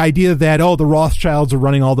 you know, the idea that, oh, the Rothschilds are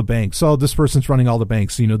running all the banks. Oh, this person's running all the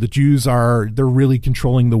banks. You know, the Jews they're really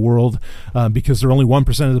controlling the world because they're only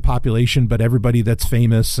 1% of the population, but everybody that's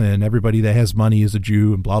famous and everybody that has money is a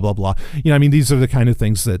Jew and blah, blah, blah. You know, I mean, these are the kind of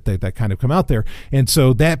things that kind of come out there. And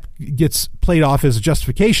so that gets played off as a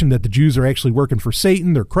justification that the Jews are actually working for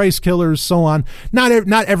Satan. They're Christ killers, so on. Not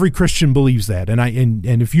every Christian believes that. And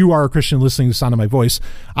if you are a Christian listening to the sound of my voice,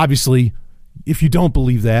 obviously, if you don't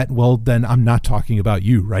believe that, well, then I'm not talking about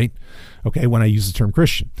you, right? Okay, when I use the term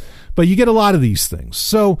Christian. But you get a lot of these things.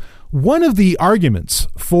 So one of the arguments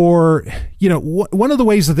for, you know, one of the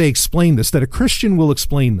ways that they explain this, that a Christian will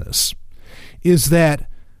explain this, is that,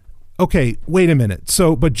 okay, wait a minute.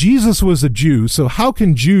 So, but Jesus was a Jew. So how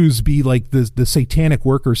can Jews be like the satanic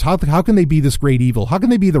workers? How can they be this great evil? How can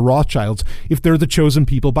they be the Rothschilds if they're the chosen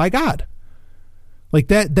people by God? Like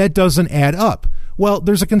that doesn't add up. Well,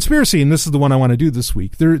 there's a conspiracy, and this is the one I want to do this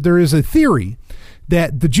week. There is a theory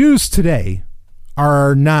that the Jews today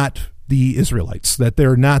are not the Israelites, that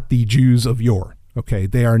they're not the Jews of yore. Okay,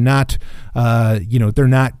 they are not, they're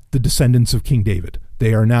not the descendants of King David.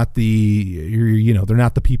 They are not they're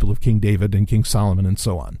not the people of King David and King Solomon and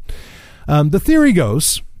so on. The theory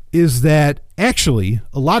goes is that actually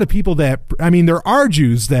a lot of people there are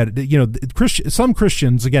Jews that, some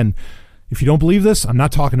Christians, again, if you don't believe this, I'm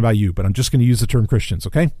not talking about you, but I'm just going to use the term Christians,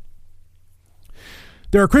 okay?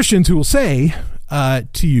 There are Christians who will say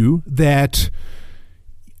to you that,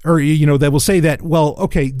 that will say that, well,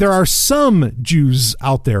 okay, there are some Jews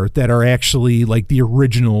out there that are actually like the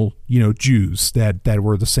original, Jews that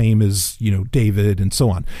were the same as, David and so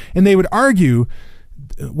on. And they would argue,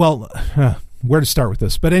 well, where to start with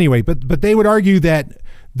this? But anyway, but they would argue that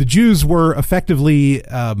the Jews were effectively,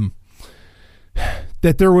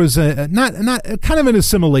 that there was not kind of an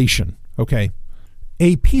assimilation, okay,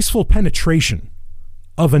 a peaceful penetration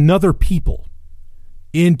of another people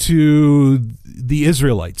into the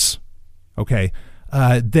Israelites, okay,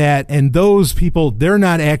 and those people, they're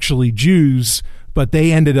not actually Jews, but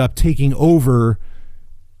they ended up taking over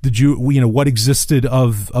what existed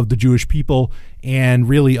of the Jewish people and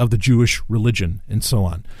really of the Jewish religion and so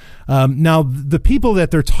on. Now, the people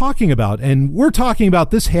that they're talking about, and we're talking about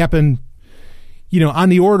this happened, on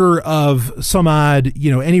the order of some odd,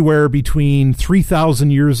 anywhere between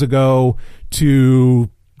 3,000 years ago to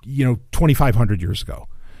 2,500 years ago.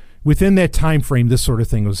 Within that time frame, this sort of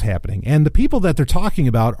thing was happening. And the people that they're talking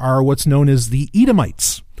about are what's known as the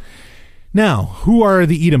Edomites. Now, who are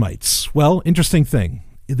the Edomites? Well, interesting thing.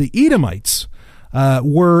 The Edomites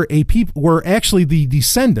were actually the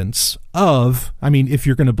descendants of, if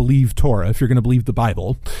you're going to believe Torah, if you're going to believe the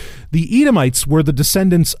Bible, the Edomites were the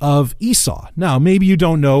descendants of Esau. Now, maybe you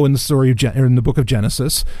don't know in the story of in the book of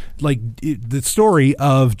Genesis, the story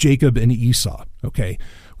of Jacob and Esau, okay,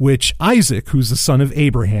 which Isaac, who's the son of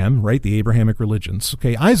Abraham, right, the Abrahamic religions,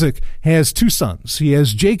 okay, Isaac has two sons. He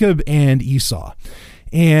has Jacob and Esau.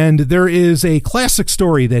 And there is a classic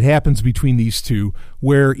story that happens between these two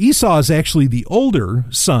where Esau is actually the older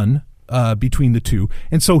son between the two.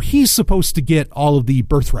 And so he's supposed to get all of the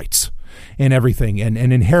birthrights and everything and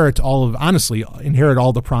inherit all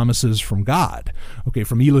the promises from God. Okay,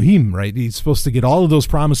 from Elohim, right? He's supposed to get all of those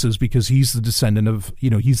promises because he's the descendant of,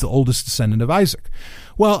 he's the oldest descendant of Isaac.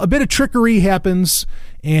 Well, a bit of trickery happens.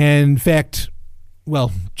 And in fact,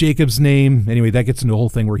 Jacob's name, anyway, that gets into a whole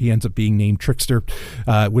thing where he ends up being named Trickster,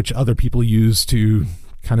 which other people use to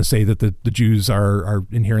kind of say that the Jews are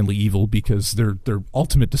inherently evil because their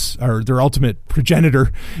ultimate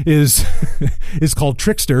progenitor is is called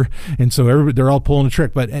Trickster, and so they're all pulling a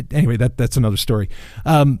trick. But anyway, that's another story.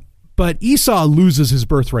 But Esau loses his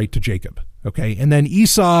birthright to Jacob. Okay, and then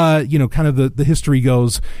Esau, kind of the history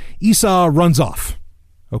goes, Esau runs off.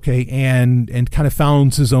 Okay, and kind of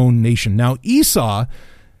founds his own nation. Now, Esau,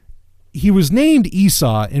 he was named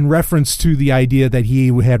Esau in reference to the idea that he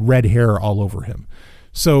had red hair all over him.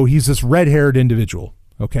 So he's this red-haired individual,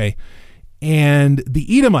 okay? And the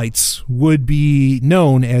Edomites would be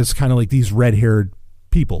known as kind of like these red-haired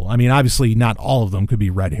people. Obviously not all of them could be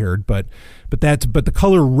red-haired, but the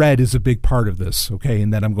color red is a big part of this, okay?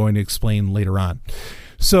 And that I'm going to explain later on.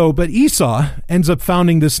 So, but Esau ends up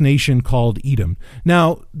founding this nation called Edom.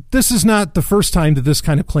 Now, this is not the first time that this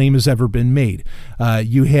kind of claim has ever been made.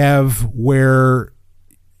 You have where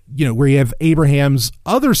you have Abraham's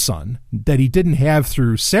other son that he didn't have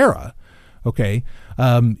through Sarah, okay,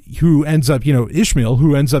 who ends up, Ishmael,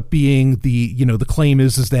 who ends up being the claim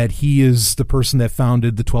is that he is the person that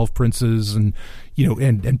founded the 12 princes and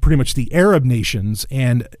pretty much the Arab nations.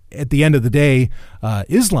 And at the end of the day,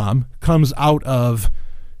 Islam comes out of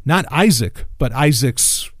not Isaac, but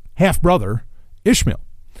Isaac's half-brother, Ishmael.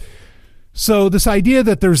 So this idea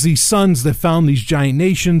that there's these sons that found these giant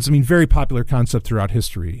nations, very very concept throughout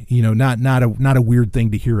history. Not a weird thing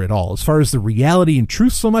to hear at all. As far as the reality and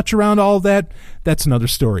truth so much around all of that, that's another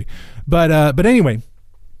story. But anyway,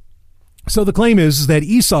 so the claim is that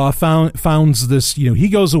Esau founds this, he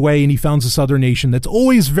goes away and he founds this other nation that's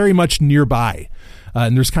always very much nearby.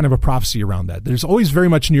 And there's kind of a prophecy around that. There's always very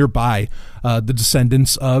much nearby the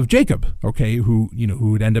descendants of Jacob, okay, who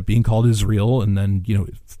would end up being called Israel, and then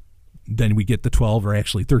then we get the 12 or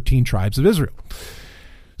actually 13 tribes of Israel.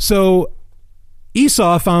 So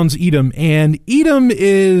Esau founds Edom, and Edom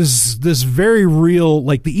is this very real,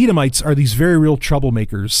 the Edomites are these very real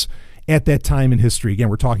troublemakers, at that time in history. Again,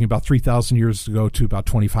 we're talking about 3,000 years ago to about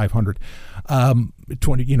 2,500,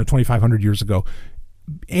 2,500 years ago.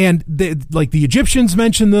 And the Egyptians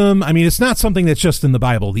mention them. I mean, it's not something that's just in the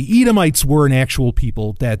Bible. The Edomites were an actual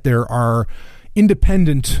people that there are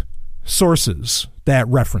independent sources that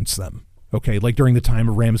reference them. Okay, like during the time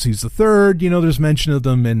of Ramesses III, there's mention of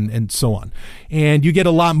them and so on. And you get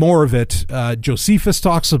a lot more of it. Josephus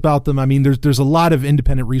talks about them. I mean, there's a lot of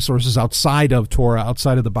independent resources outside of Torah,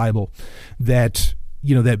 outside of the Bible, that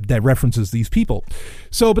that references these people.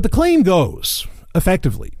 So, but the claim goes,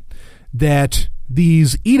 effectively, that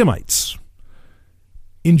these Edomites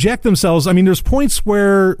inject themselves. I mean, there's points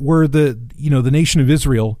where the nation of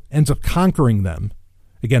Israel ends up conquering them.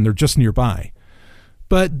 Again, they're just nearby.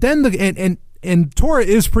 But then and Torah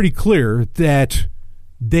is pretty clear that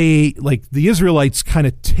they, like the Israelites, kind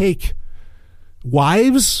of take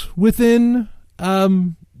wives within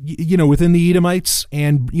within the Edomites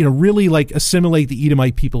and really like assimilate the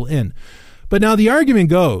Edomite people in. But now the argument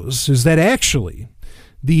goes is that actually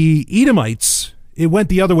the Edomites, it went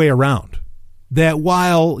the other way around. That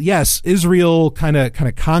while yes, Israel kind of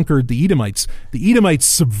conquered the Edomites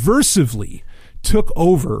subversively took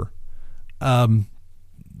over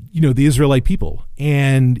the Israelite people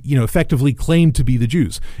and, effectively claimed to be the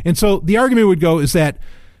Jews. And so the argument would go is that,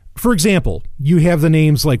 for example, you have the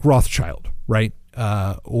names like Rothschild, right?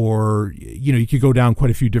 Or you could go down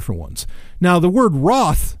quite a few different ones. Now, the word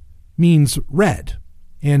Roth means red,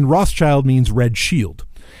 and Rothschild means red shield.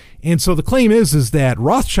 And so the claim is that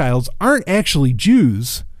Rothschilds aren't actually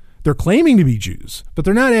Jews. They're claiming to be Jews, but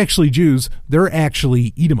they're not actually Jews. They're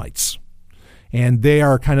actually Edomites. And they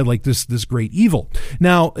are kind of like this great evil.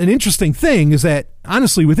 Now, an interesting thing is that,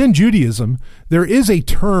 honestly, within Judaism, there is a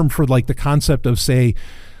term for like the concept of, say,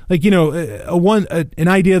 like, an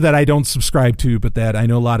idea that I don't subscribe to, but that I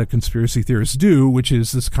know a lot of conspiracy theorists do, which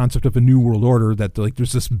is this concept of a new world order, that like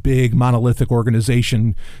there's this big monolithic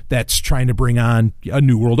organization that's trying to bring on a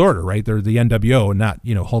new world order, right? They're the NWO and not,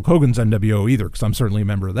 Hulk Hogan's NWO either, because I'm certainly a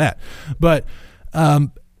member of that. But,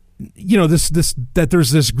 that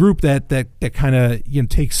there's this group that kind of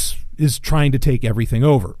is trying to take everything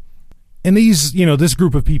over. And these, this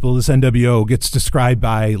group of people, this NWO, gets described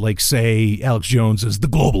by, like, say, Alex Jones as the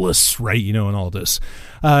globalists, right? And all this.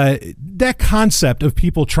 That concept of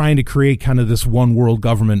people trying to create kind of this one world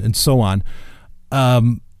government and so on,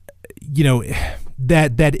 that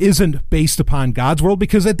isn't based upon God's world,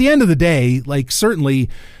 because at the end of the day, like, certainly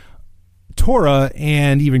Torah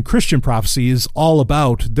and even Christian prophecy is all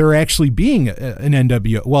about there actually being an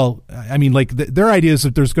NWO. Well, I mean, like their idea is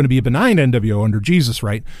that there's going to be a benign NWO under Jesus,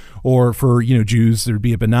 right? Or for, Jews, there'd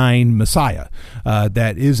be a benign Messiah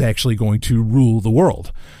that is actually going to rule the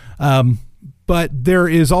world. But there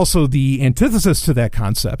is also the antithesis to that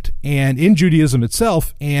concept, and in Judaism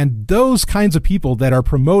itself, and those kinds of people that are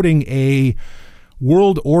promoting a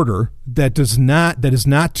world order that is not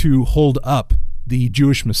to hold up the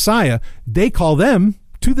Jewish Messiah, they call them,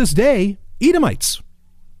 to this day, Edomites.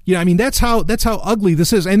 That's how ugly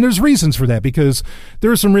this is. And there's reasons for that, because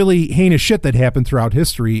there's some really heinous shit that happened throughout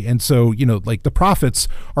history. And so, like the prophets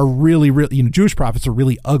are really, Jewish prophets are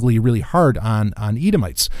really ugly, really hard on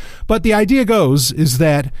Edomites. But the idea goes is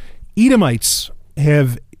that Edomites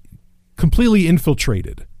have completely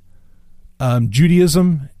infiltrated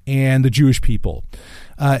Judaism and the Jewish people.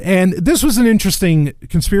 And this was an interesting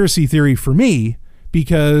conspiracy theory for me,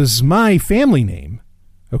 because my family name,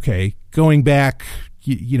 okay, going back,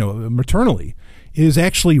 maternally, is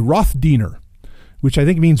actually Rothdiener, which I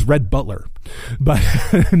think means Red Butler, but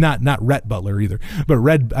not Rhett Butler either, but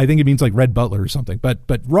Red, I think it means like Red Butler or something, but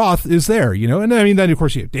Roth is there, and I mean, then of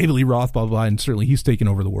course you have David Lee Roth, blah, blah, blah, and certainly he's taken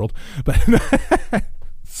over the world, but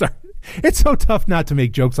sorry. It's so tough not to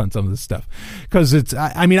make jokes on some of this stuff, because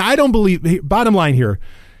I don't believe, bottom line here,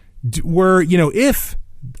 if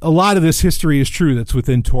a lot of this history is true that's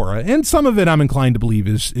within Torah, and some of it I'm inclined to believe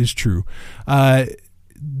is true,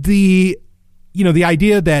 the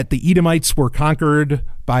idea that the Edomites were conquered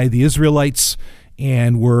by the Israelites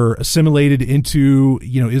and were assimilated into,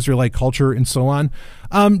 Israelite culture and so on.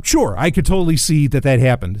 Sure, I could totally see that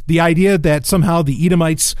happened. The idea that somehow the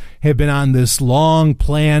Edomites have been on this long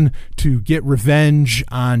plan to get revenge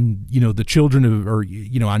on, the children of, or,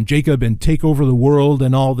 on Jacob and take over the world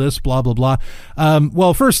and all this, blah, blah, blah.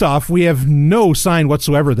 Well, first off, we have no sign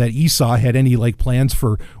whatsoever that Esau had any plans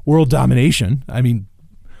for world domination. I mean,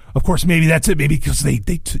 of course, maybe that's it. Maybe because the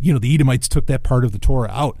Edomites took that part of the Torah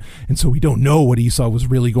out, and so we don't know what Esau was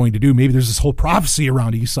really going to do. Maybe there's this whole prophecy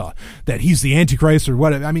around Esau that he's the Antichrist or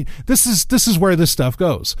whatever. I mean, this is where this stuff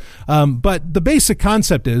goes. But the basic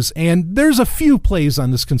concept is, and there's a few plays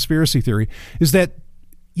on this conspiracy theory, is that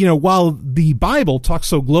while the Bible talks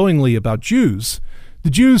so glowingly about Jews, the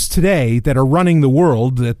Jews today that are running the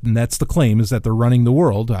world, and that's the claim, is that they're running the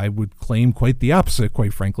world. I would claim quite the opposite,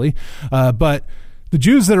 quite frankly. But the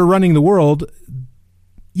Jews that are running the world,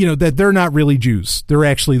 that they're not really Jews. They're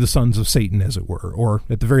actually the sons of Satan, as it were, or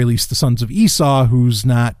at the very least, the sons of Esau, who's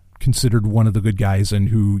not considered one of the good guys and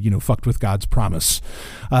who, fucked with God's promise.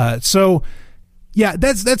 Yeah,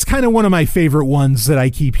 that's kind of one of my favorite ones that I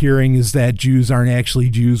keep hearing, is that Jews aren't actually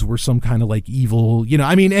Jews. We're some kind of like evil,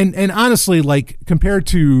 and honestly, like compared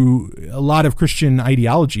to a lot of Christian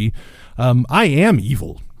ideology, I am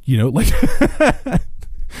evil,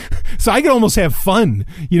 so I can almost have fun,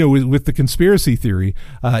 with the conspiracy theory,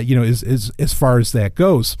 as far as that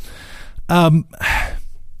goes.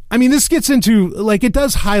 This gets into, like, it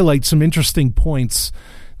does highlight some interesting points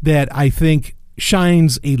that I think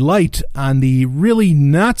shines a light on the really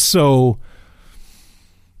not so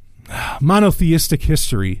monotheistic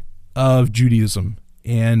history of Judaism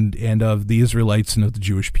and of the Israelites and of the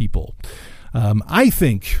Jewish people. I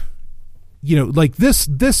think, like this,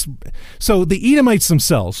 so the Edomites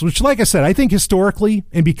themselves, which, like I said, I think historically,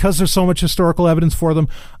 and because there's so much historical evidence for them,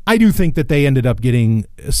 I do think that they ended up getting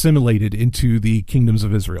assimilated into the kingdoms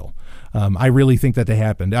of Israel. I really think that they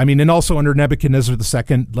happened. And also under Nebuchadnezzar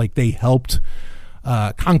II, like they helped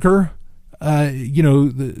conquer,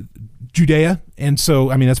 the Judea. And so,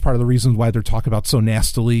 that's part of the reasons why they're talked about so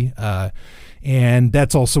nastily. And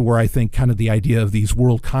that's also where I think kind of the idea of these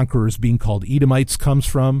world conquerors being called Edomites comes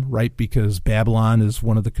from, right? Because Babylon is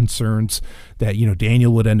one of the concerns that,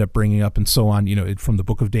 Daniel would end up bringing up and so on, from the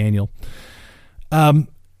book of Daniel.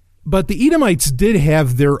 But the Edomites did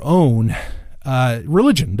have their own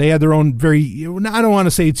religion. They had their own I don't want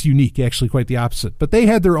to say it's unique, actually quite the opposite, but they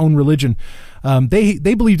had their own religion. They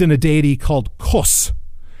believed in a deity called Kos,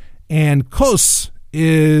 and Kos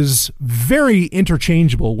is very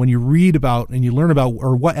interchangeable when you read about and you learn about,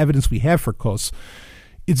 or what evidence we have for Kos.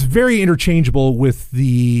 It's very interchangeable with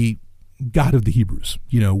the God of the Hebrews,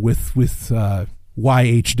 with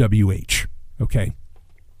YHWH. Okay.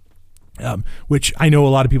 Which I know a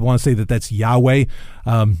lot of people want to say that that's Yahweh.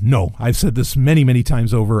 No, I've said this many, many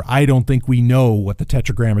times over. I don't think we know what the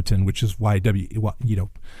Tetragrammaton, which is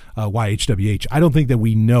YHWH. I don't think that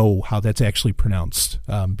we know how that's actually pronounced.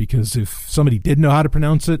 Because if somebody did know how to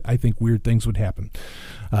pronounce it, I think weird things would happen.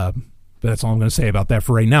 But that's all I'm going to say about that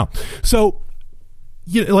for right now. So,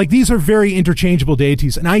 these are very interchangeable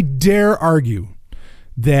deities, and I dare argue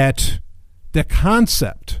that the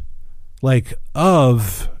concept,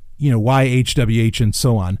 of YHWH and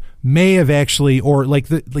so on, may have actually, or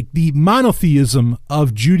the monotheism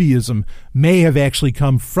of Judaism may have actually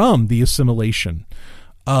come from the assimilation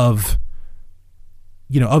of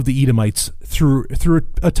the Edomites through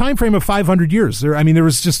a time frame of 500 years. There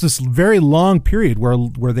was just this very long period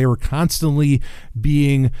where they were constantly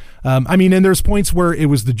being, and there's points where it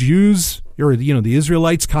was the Jews or the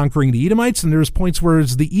Israelites conquering the Edomites, and there's points where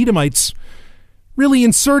it's the Edomites really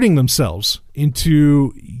inserting themselves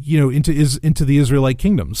into the Israelite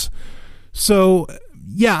kingdoms. So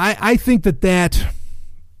yeah, I think that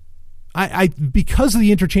I because of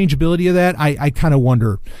the interchangeability of that, I kind of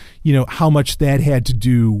wonder, how much that had to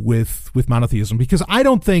do with monotheism, because I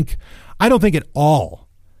don't think at all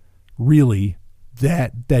really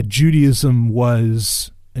that Judaism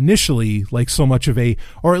was initially like so much of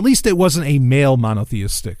or at least it wasn't a male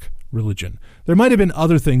monotheistic religion. There might have been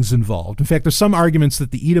other things involved. In fact, there's some arguments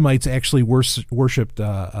that the Edomites actually worshipped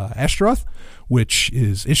Ashtaroth, which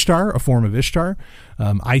is Ishtar, a form of Ishtar.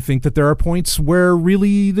 I think that there are points where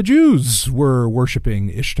really the Jews were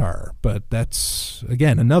worshiping Ishtar, but that's,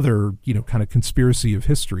 again, another kind of conspiracy of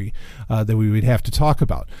history that we would have to talk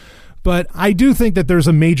about. But I do think that there's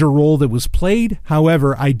a major role that was played.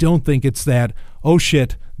 However, I don't think it's that, oh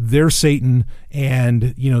shit, they're Satan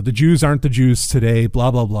and, the Jews aren't the Jews today, blah,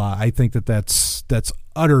 blah, blah. I think that that's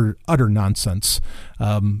utter nonsense.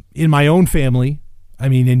 In my own family,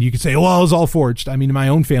 and you could say, well, it was all forged. In my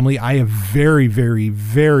own family, I have very, very,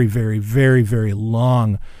 very, very, very, very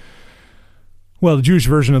long, the Jewish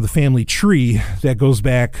version of the family tree that goes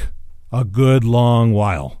back a good long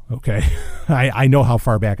while. Okay. I know how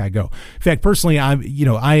far back I go. In fact, personally, I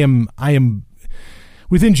am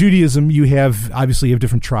within Judaism. You obviously have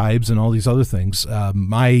different tribes and all these other things.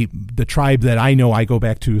 The tribe that I know I go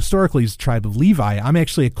back to historically is the tribe of Levi. I'm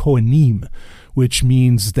actually a Kohanim, which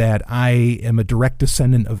means that I am a direct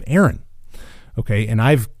descendant of Aaron. Okay. And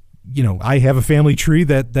I have a family tree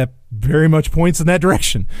that very much points in that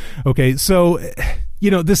direction. Okay. So,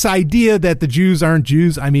 this idea that the Jews aren't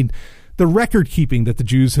Jews, the the record keeping that the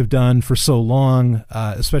Jews have done for so long,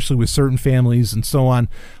 especially with certain families and so on,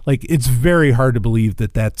 like it's very hard to believe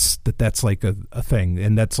that that's like a thing,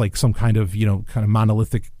 and that's like some kind of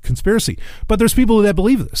monolithic conspiracy. But there's people that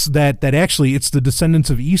believe this, that actually it's the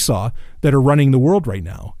descendants of Esau that are running the world right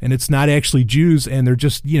now, and it's not actually Jews, and they're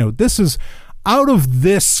just this is out of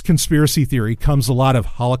this conspiracy theory comes a lot of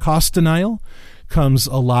Holocaust denial. Comes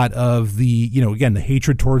a lot of the, again, the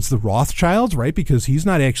hatred towards the Rothschilds, right? Because he's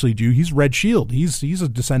not actually Jew. He's Red Shield. He's a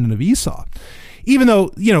descendant of Esau. Even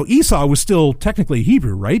though, Esau was still technically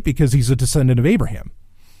Hebrew, right? Because he's a descendant of Abraham.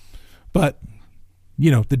 But,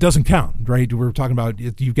 that doesn't count, right? We're talking about,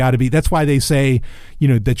 you've got to be, that's why they say,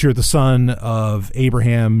 that you're the son of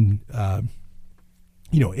Abraham,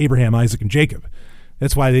 Abraham, Isaac, and Jacob.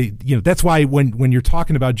 That's why that's why when you're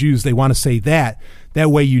talking about Jews, they want to say that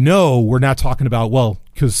way, we're not talking about,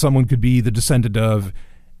 because someone could be the descendant of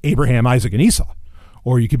Abraham, Isaac, and Esau,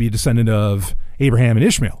 or you could be a descendant of Abraham and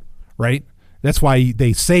Ishmael, right? That's why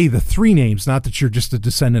they say the three names, not that you're just a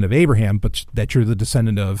descendant of Abraham, but that you're the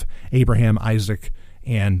descendant of Abraham, Isaac,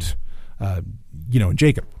 and, and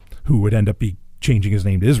Jacob, who would end up changing his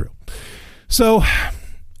name to Israel. So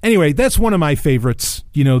anyway, that's one of my favorites,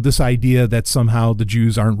 this idea that somehow the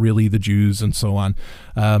Jews aren't really the Jews and so on.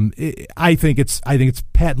 I think it's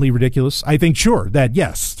patently ridiculous. I think, sure, that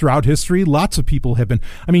yes, throughout history, lots of people have been,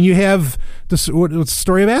 you have the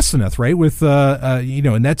story of Asenath, right? With,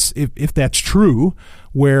 and that's, if that's true,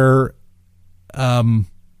 where,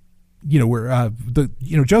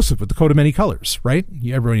 Joseph with the coat of many colors, right?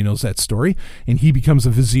 Everybody knows that story. And he becomes a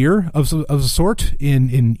vizier of a sort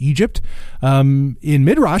in Egypt. In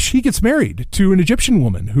Midrash, he gets married to an Egyptian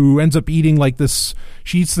woman who ends up eating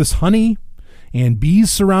she eats this honey and bees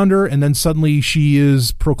surround her. And then suddenly she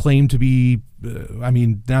is proclaimed to be,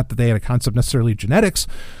 not that they had a concept necessarily of genetics,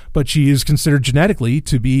 but she is considered genetically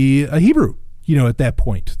to be a Hebrew. At that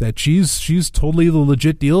point, that she's totally the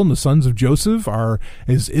legit deal, and the sons of Joseph are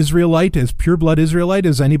as Israelite, as pure blood Israelite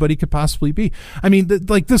as anybody could possibly be.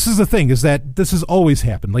 This is the thing, is that this has always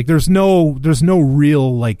happened. Like, there's no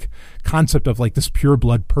real concept of this pure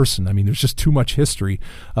blood person. There's just too much history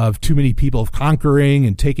of too many people of conquering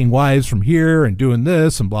and taking wives from here and doing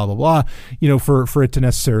this and blah blah blah. For it to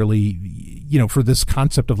necessarily, for this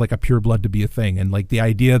concept of a pure blood to be a thing, and the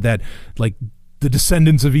idea that the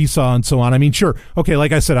descendants of Esau and so on. Sure. Okay.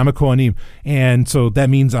 Like I said, I'm a Kohanim. And so that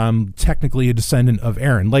means I'm technically a descendant of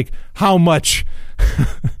Aaron. How much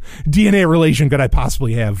DNA relation could I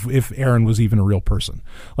possibly have if Aaron was even a real person?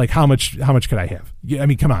 How much could I have?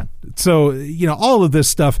 Come on. So, all of this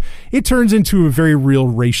stuff, it turns into a very real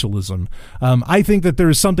racialism. I think that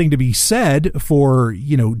there's something to be said for,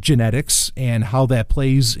 genetics and how that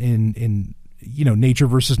plays in nature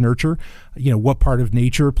versus nurture, what part of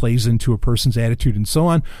nature plays into a person's attitude and so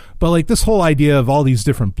on. But this whole idea of all these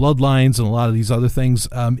different bloodlines and a lot of these other things,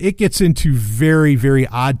 it gets into very, very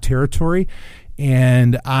odd territory.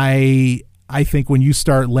 And I think when you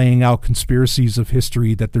start laying out conspiracies of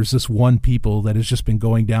history, that there's this one people that has just been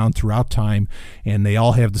going down throughout time and they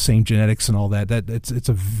all have the same genetics and all that it's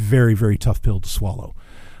a very, very tough pill to swallow.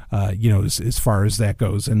 As far as that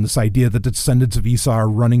goes. And this idea that the descendants of Esau are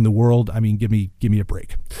running the world, give me a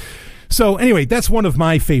break. So anyway, that's one of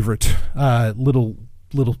my favorite little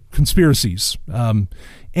conspiracies. And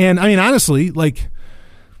honestly,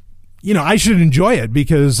 I should enjoy it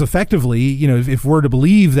because effectively, if we're to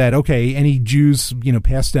believe that, okay, any Jews,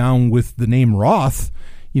 passed down with the name Roth,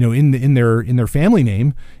 in their family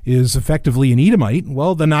name is effectively an Edomite,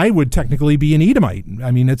 well, then I would technically be an Edomite.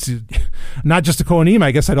 It's not just a Kohanim.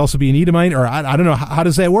 I guess I'd also be an Edomite, or I don't know. How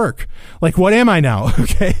does that work? What am I now?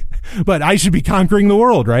 Okay. But I should be conquering the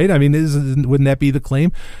world, right? Wouldn't that be the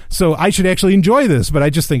claim? So I should actually enjoy this, but I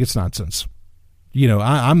just think it's nonsense.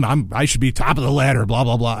 I should be top of the ladder, blah,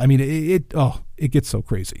 blah, blah. It gets so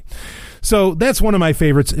crazy. So that's one of my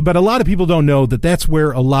favorites, but a lot of people don't know that that's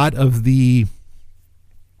where a lot of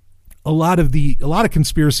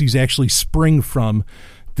conspiracies actually spring from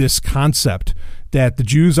this concept that the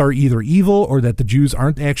Jews are either evil or that the Jews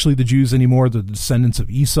aren't actually the Jews anymore. They're the descendants of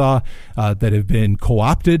Esau that have been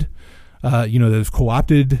co-opted. That have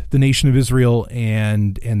co-opted the nation of Israel,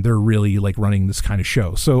 and they're really running this kind of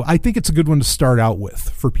show. So I think it's a good one to start out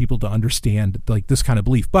with for people to understand this kind of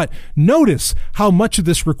belief. But notice how much of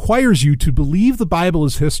this requires you to believe the Bible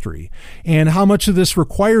is history, and how much of this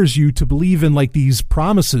requires you to believe in these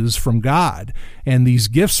promises from God and these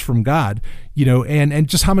gifts from God, and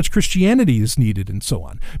just how much Christianity is needed and so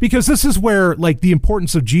on. Because this is where the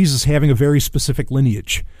importance of Jesus having a very specific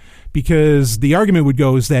lineage. because the argument would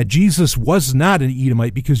go is that Jesus was not an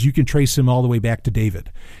Edomite because you can trace him all the way back to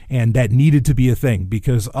David, and that needed to be a thing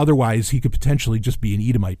because otherwise he could potentially just be an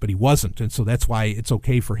Edomite, but he wasn't, and so that's why it's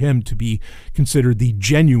okay for him to be considered the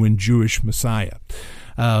genuine Jewish Messiah.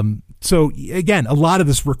 So again, a lot of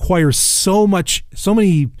this requires so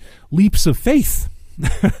many leaps of faith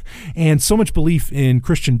and so much belief in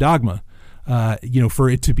Christian dogma, for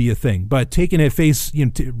it to be a thing. But taking at face,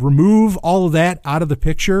 to remove all of that out of the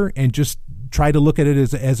picture and just try to look at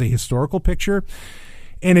it as a historical picture,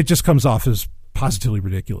 and it just comes off as positively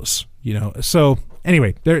ridiculous, So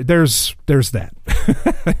anyway, there's that.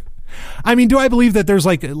 I mean, do I believe that there's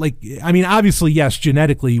obviously, yes,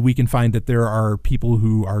 genetically we can find that there are people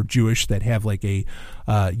who are Jewish that have have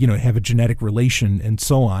a genetic relation and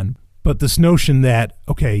so on. But this notion that,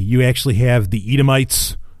 okay, you actually have the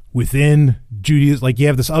Edomites within Judaism, like you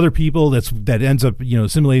have this other people that ends up,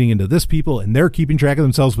 assimilating into this people, and they're keeping track of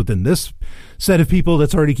themselves within this set of people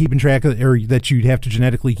that's already keeping track of, or that you'd have to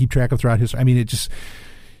genetically keep track of throughout history. I mean, it just,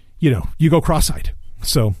 you go cross-eyed.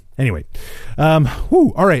 So anyway, all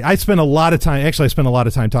right. I spent a lot of time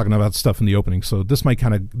talking about stuff in the opening, so this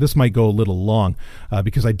might go a little long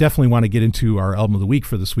because I definitely want to get into our album of the week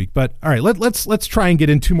for this week. But all right, let's try and get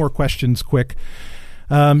in 2 more questions quick.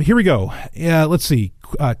 Here we go. Let's see.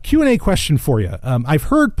 Q&A question for you. I've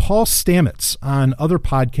heard Paul Stamets on other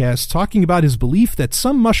podcasts talking about his belief that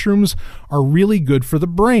some mushrooms are really good for the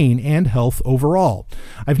brain and health overall.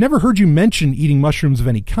 I've never heard you mention eating mushrooms of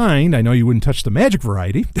any kind. I know you wouldn't touch the magic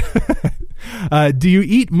variety. Do you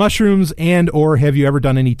eat mushrooms, and or have you ever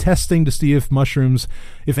done any testing to see if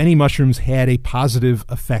any mushrooms had a positive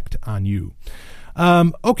effect on you?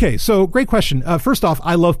 Okay, so great question. First off,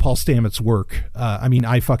 I love Paul Stamets' work.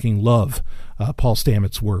 I fucking love Paul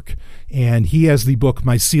Stamets' work. And he has the book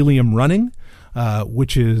Mycelium Running,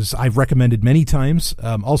 which I've recommended many times.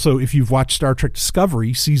 Also, if you've watched Star Trek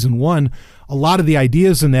Discovery Season 1, a lot of the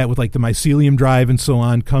ideas in that with like the mycelium drive and so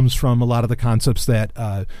on comes from a lot of the concepts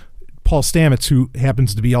that Paul Stamets, who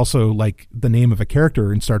happens to be also like the name of a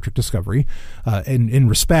character in Star Trek Discovery, and in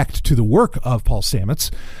respect to the work of Paul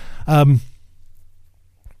Stamets,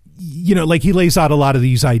 he lays out a lot of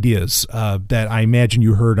these ideas that I imagine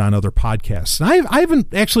you heard on other podcasts. And I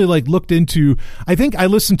haven't actually looked into. I think I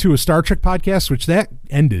listened to a Star Trek podcast, which that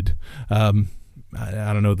ended. I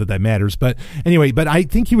don't know that matters, but anyway. But I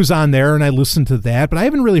think he was on there, and I listened to that. But I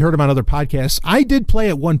haven't really heard him on other podcasts. I did play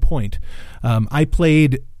at one point. I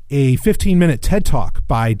played a 15-minute TED Talk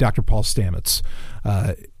by Dr. Paul Stamets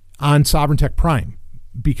on Sovereign Tech Prime,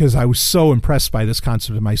 because I was so impressed by this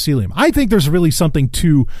concept of mycelium. I think there's really something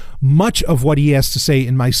to much of what he has to say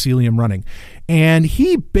in Mycelium Running. And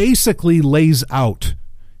he basically lays out,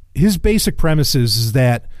 his basic premise is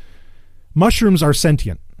that mushrooms are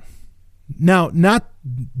sentient. Now,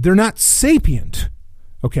 they're not sapient.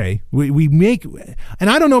 Okay, we make,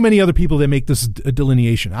 and I don't know many other people that make this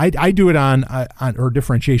delineation. I do it on or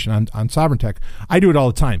differentiation on Sovereign Tech. I do it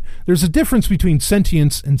all the time. There's a difference between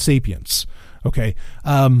sentience and sapience. Okay,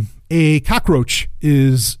 a cockroach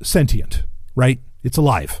is sentient, right? It's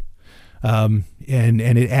alive, and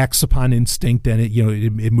it acts upon instinct, and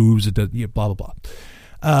it moves. It does, blah blah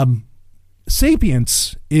blah.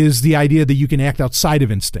 Sapience is the idea that you can act outside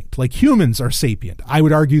of instinct. Like humans are sapient. I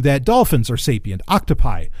would argue that dolphins are sapient.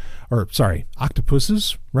 Octopuses,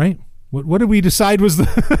 right? What did we decide was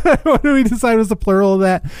the plural of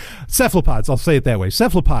that? Cephalopods. I'll say it that way.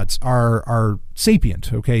 Cephalopods are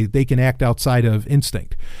sapient. Okay, they can act outside of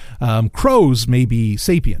instinct. Crows may be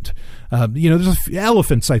sapient.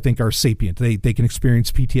 Elephants, I think, are sapient. They can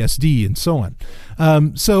experience PTSD and so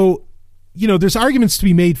on. So there's arguments to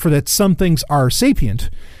be made for that. Some things are sapient,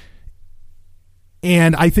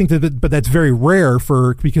 and I think but that's very rare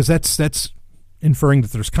because that's inferring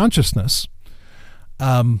that there's consciousness.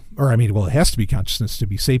 It has to be consciousness to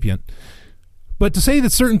be sapient. But to say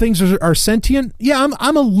that certain things are sentient, yeah,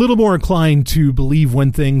 I'm a little more inclined to believe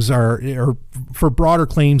when things are, or for broader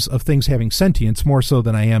claims of things having sentience, more so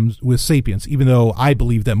than I am with sapience, even though I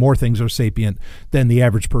believe that more things are sapient than the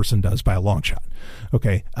average person does by a long shot.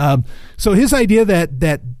 Okay. So his idea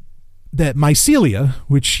that mycelia,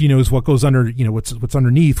 which, is what goes under, what's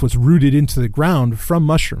underneath, what's rooted into the ground from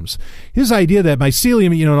mushrooms. His idea that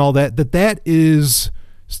mycelium, and all that is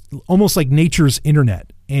almost like nature's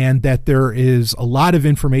internet, and that there is a lot of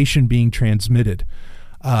information being transmitted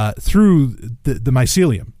through the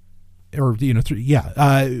mycelium, or,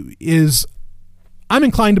 is, I'm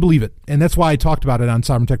inclined to believe it. And that's why I talked about it on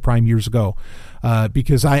Sovereign Tech Prime years ago,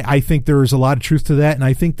 because I think there is a lot of truth to that. And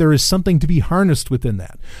I think there is something to be harnessed within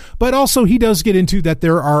that. But also he does get into that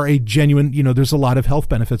there are a genuine, there's a lot of health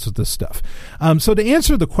benefits with this stuff. So to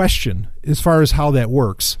answer the question, as far as how that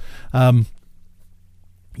works,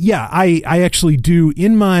 yeah, I actually do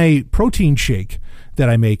in my protein shake that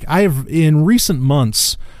I make. I have in recent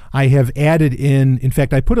months, I have added in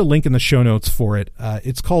fact, I put a link in the show notes for it.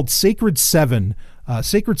 It's called Sacred 7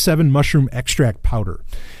 mushroom extract powder.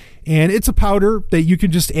 And it's a powder that you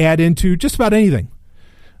can just add into just about anything.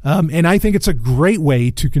 And I think it's a great way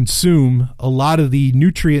to consume a lot of the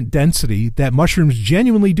nutrient density that mushrooms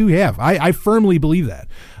genuinely do have. I firmly believe that.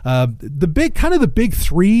 The big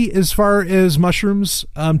three as far as mushrooms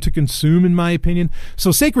to consume, in my opinion.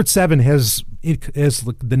 So Sacred 7 has, as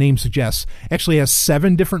the name suggests, actually has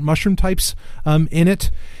 7 different mushroom types in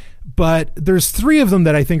it. But there's 3 of them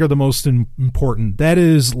that I think are the most important. That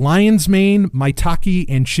is lion's mane, maitake,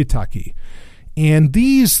 and shiitake. And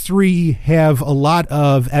these 3 have a lot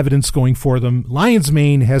of evidence going for them. Lion's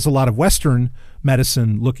mane has a lot of Western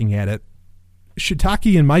medicine looking at it.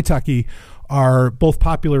 Shiitake and maitake are both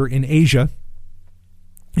popular in Asia.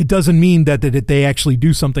 It doesn't mean that they actually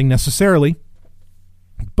do something necessarily,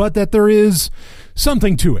 but that there is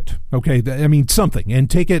something to it. Okay, I mean something, and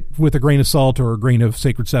take it with a grain of salt or a grain of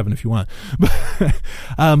Sacred 7 if you want.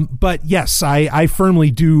 But yes, I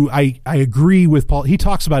firmly do. I agree with Paul. He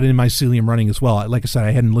talks about it in Mycelium Running as well. Like I said,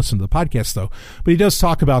 I hadn't listened to the podcast though, but he does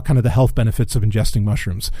talk about kind of the health benefits of ingesting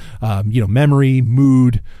mushrooms. Memory,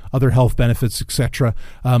 mood, other health benefits, etc.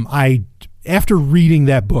 After reading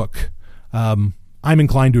that book, I'm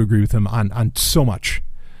inclined to agree with him on so much.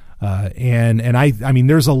 And I mean,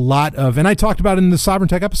 there's a lot of, and I talked about it in the Sovereign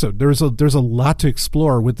Tech episode. There's a lot to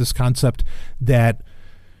explore with this concept that,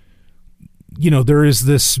 there is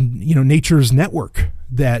this, nature's network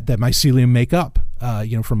that mycelium make up,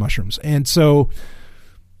 from mushrooms. And so,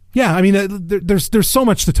 yeah, I mean, there's so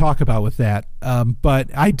much to talk about with that. But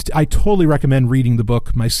I totally recommend reading the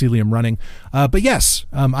book Mycelium Running. But yes,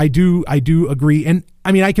 I do agree. And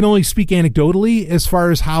I mean, I can only speak anecdotally as far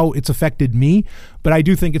as how it's affected me, but I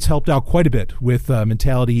do think it's helped out quite a bit with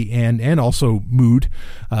mentality and also mood,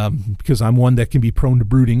 because I'm one that can be prone to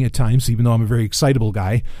brooding at times, even though I'm a very excitable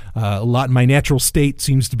guy. A lot in my natural state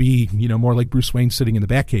seems to be, more like Bruce Wayne sitting in the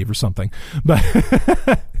Batcave or something, but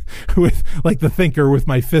with like the Thinker with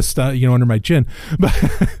my fist, under my chin.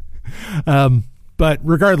 But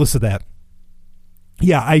regardless of that,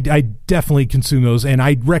 yeah, I definitely consume those, and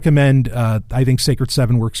I recommend. I think Sacred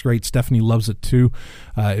 7 works great. Stephanie loves it too.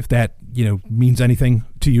 If that means anything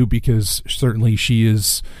to you, because certainly she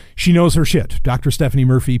knows her shit. Dr. Stephanie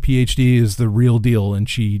Murphy, PhD, is the real deal, and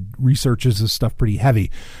she researches this stuff pretty heavy.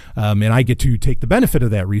 And I get to take the benefit of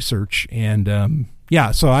that research. And yeah,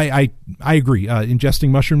 so I agree. Ingesting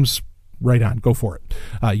mushrooms, right on, go for it.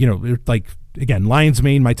 Like. Again, lion's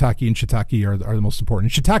mane, maitake, and shiitake are the most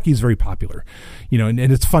important. And shiitake is very popular, and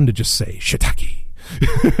it's fun to just say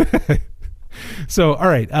shiitake. So, all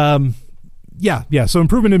right. Yeah. So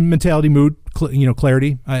improvement in mentality, mood,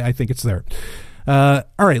 clarity. I think it's there. All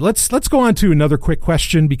right. Let's go on to another quick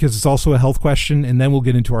question, because it's also a health question, and then we'll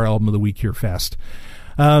get into our album of the week here fast.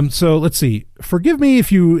 So let's see. Forgive me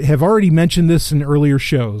if you have already mentioned this in earlier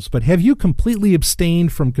shows, but have you completely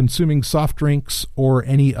abstained from consuming soft drinks or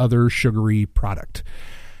any other sugary product?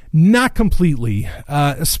 Not completely,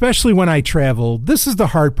 especially when I travel. This is the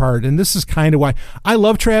hard part, and this is kind of why I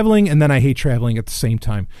love traveling, and then I hate traveling at the same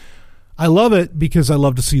time. I love it because I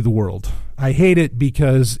love to see the world. I hate it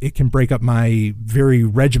because it can break up my very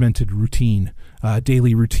regimented routine,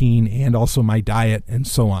 daily routine, and also my diet and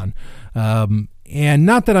so on. And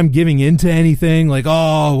not that I'm giving into anything like,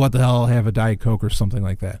 oh, what the hell, I'll have a Diet Coke or something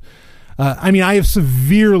like that. I mean, I have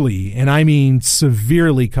severely, and I mean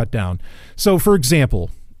severely cut down. So, for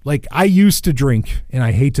example, like I used to drink, and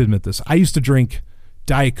I hate to admit this, I used to drink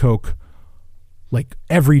Diet Coke like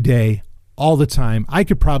every day, all the time. I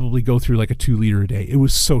could probably go through like a 2 liter a day. It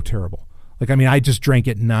was so terrible. Like, I mean, I just drank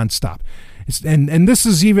it nonstop. And this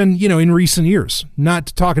is even, in recent years, not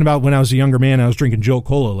talking about when I was a younger man, I was drinking Jolt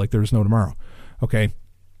Cola like there was no tomorrow. Okay.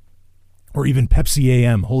 Or even Pepsi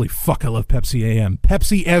AM. Holy fuck, I love Pepsi AM.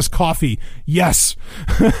 Pepsi as coffee. Yes.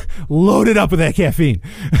 Loaded up with that caffeine.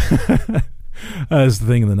 That's the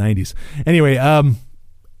thing in the 90s. Anyway,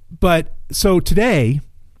 but so today,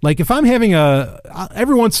 like if I'm having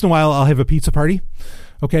every once in a while, I'll have a pizza party.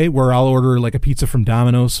 Okay. Where I'll order like a pizza from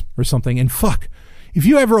Domino's or something. And fuck, if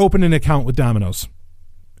you ever open an account with Domino's,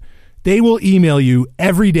 they will email you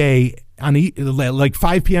every day like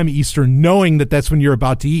 5 p.m. Eastern, knowing that that's when you're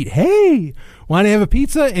about to eat. Hey, want to have a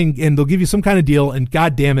pizza? And they'll give you some kind of deal. And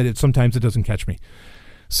God damn it, sometimes it doesn't catch me.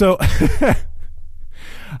 So,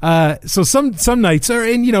 so some nights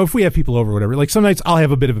and if we have people over or whatever, like some nights I'll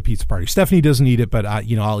have a bit of a pizza party. Stephanie doesn't eat it, but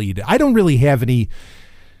I'll eat it. I don't really have any.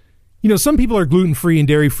 Some people are gluten-free and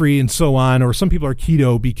dairy-free and so on, or some people are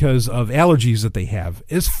keto because of allergies that they have.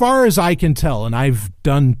 As far as I can tell, and I've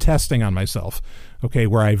done testing on myself, okay,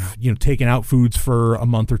 where I've, taken out foods for a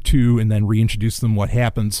month or two and then reintroduced them, what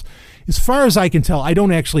happens. As far as I can tell, I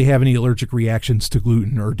don't actually have any allergic reactions to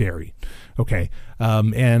gluten or dairy, okay?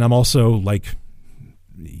 And I'm also,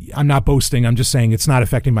 I'm not boasting. I'm just saying it's not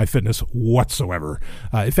affecting my fitness whatsoever.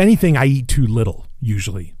 If anything, I eat too little,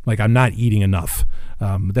 usually. I'm not eating enough.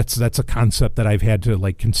 That's a concept that I've had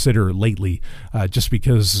to consider lately, just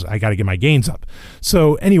because I got to get my gains up.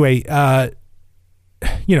 So anyway,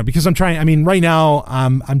 because I'm trying. I mean, right now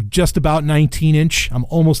I'm just about 19-inch. I'm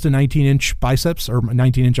almost a 19-inch biceps, or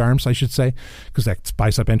 19-inch arms, I should say, because that's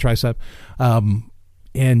bicep and tricep.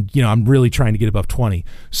 And I'm really trying to get above 20.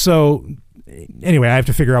 So anyway, I have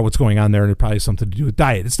to figure out what's going on there, and it probably has something to do with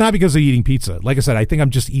diet. It's not because of eating pizza. Like I said, I think I'm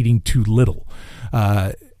just eating too little.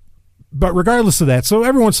 But regardless of that, so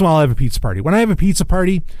every once in a while I have a pizza party. When I have a pizza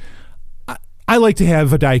party, I like to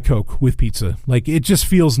have a Diet Coke with pizza. It just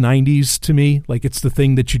feels 90s to me. It's the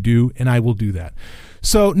thing that you do, and I will do that.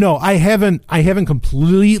 So no, I haven't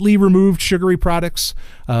completely removed sugary products.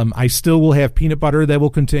 I still will have peanut butter that will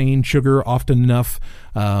contain sugar often enough.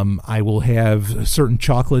 I will have certain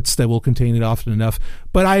chocolates that will contain it often enough,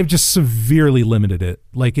 but I've just severely limited it.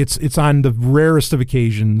 It's on the rarest of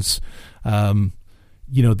occasions,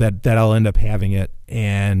 that I'll end up having it.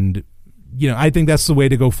 And, I think that's the way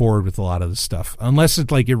to go forward with a lot of this stuff, unless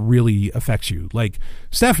it's it really affects you.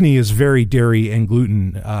 Stephanie is very dairy and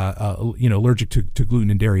gluten, allergic to gluten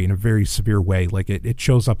and dairy in a very severe way. It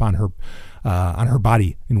shows up on her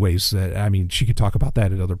body in ways that, she could talk about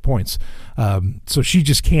that at other points. So she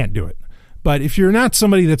just can't do it. But if you're not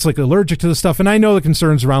somebody that's allergic to the stuff, and I know the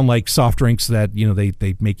concerns around soft drinks that,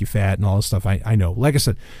 they make you fat and all this stuff. I know, like I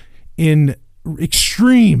said, in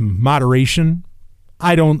extreme moderation,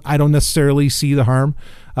 I don't necessarily see the harm.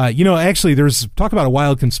 Actually, there's talk about a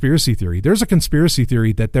wild conspiracy theory. There's a conspiracy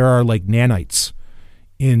theory that there are nanites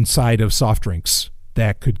inside of soft drinks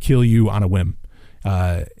that could kill you on a whim.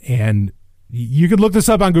 And you could look this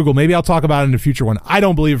up on Google. Maybe I'll talk about it in a future one. I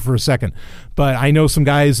don't believe it for a second, but I know some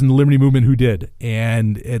guys in the Liberty Movement who did.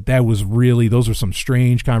 And those are some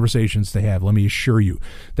strange conversations to have. Let me assure you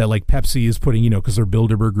that Pepsi is putting, because they're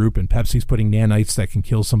Bilderberg Group, and Pepsi's putting nanites that can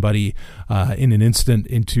kill somebody in an instant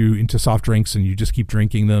into soft drinks, and you just keep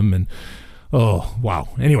drinking them. And oh, wow.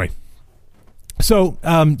 Anyway. So,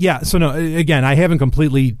 so no, again, I haven't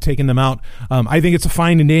completely taken them out. I think it's a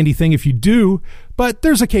fine and dandy thing if you do, but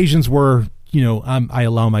there's occasions where, I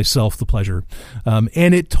allow myself the pleasure.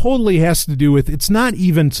 And it totally has to do with, it's not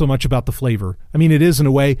even so much about the flavor. It is in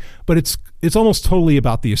a way, but it's almost totally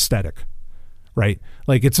about the aesthetic, right?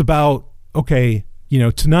 It's about, okay,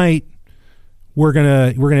 tonight we're going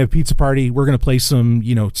to have a pizza party. We're going to play some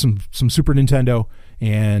Super Nintendo,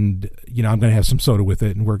 and I'm going to have some soda with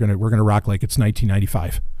it, and we're going to rock like it's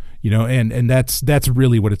 1995, and that's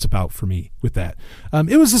really what it's about for me with that.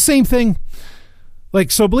 It was the same thing.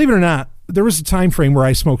 So believe it or not, there was a time frame where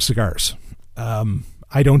I smoked cigars.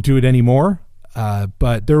 I don't do it anymore,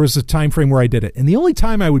 but there was a time frame where I did it, and the only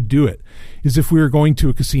time I would do it is if we were going to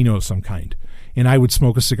a casino of some kind, and I would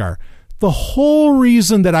smoke a cigar. The whole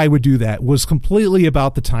reason that I would do that was completely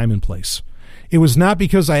about the time and place. It was not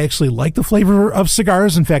because I actually liked the flavor of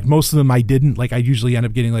cigars. In fact, most of them I didn't. I usually end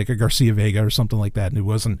up getting a Garcia Vega or something like that,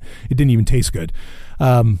 and it didn't even taste good.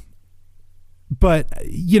 But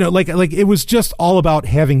it was just all about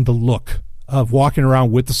having the look of walking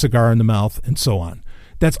around with the cigar in the mouth and so on.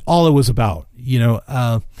 That's all it was about,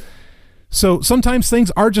 So sometimes things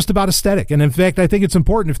are just about aesthetic. And in fact, I think it's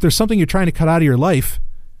important, if there's something you're trying to cut out of your life,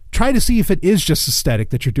 try to see if it is just aesthetic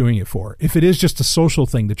that you're doing it for, if it is just a social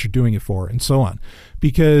thing that you're doing it for, and so on.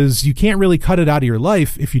 Because you can't really cut it out of your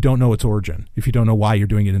life if you don't know its origin, if you don't know why you're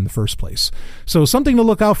doing it in the first place. So something to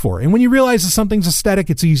look out for. And when you realize that something's aesthetic,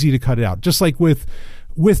 it's easy to cut it out. Just like with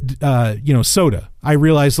soda. I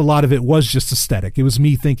realized a lot of it was just aesthetic. It was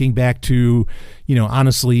me thinking back to,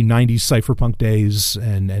 honestly, 90s cypherpunk days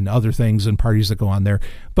and other things and parties that go on there.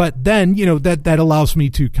 But then, that allows me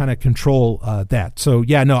to kind of control that. So,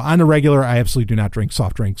 yeah, no, on the regular, I absolutely do not drink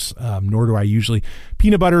soft drinks, nor do I usually.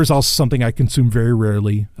 Peanut butter is also something I consume very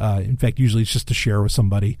rarely. In fact, usually it's just to share with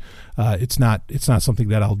somebody. It's not something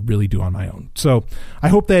that I'll really do on my own. So I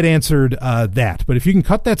hope that answered that. But if you can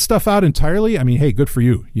cut that stuff out entirely, I mean, hey, good for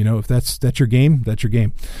you. If that's your game, that's your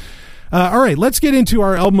game. All right, let's get into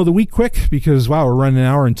our album of the week quick because, wow, we're running an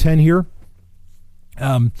hour and 10 here.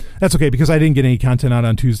 That's okay because I didn't get any content out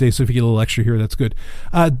on Tuesday, so if you get a little extra here, that's good.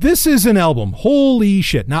 This is an album. Holy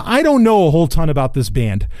shit. Now, I don't know a whole ton about this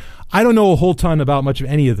band. I don't know a whole ton about much of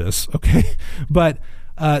any of this, okay? But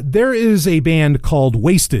there is a band called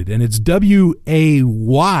Wasted, and it's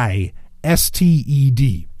Waysted.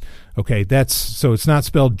 Okay, so it's not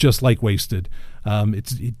spelled just like wasted.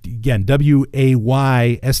 It's again,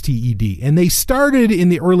 Waysted. And they started in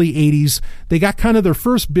the early 80s. They got kind of their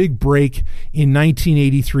first big break in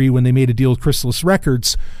 1983 when they made a deal with Chrysalis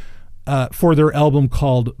Records for their album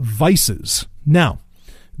called Vices. Now,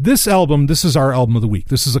 this is our album of the week.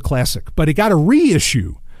 This is a classic, but it got a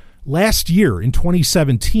reissue last year in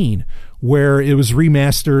 2017 where it was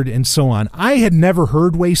remastered and so on. I had never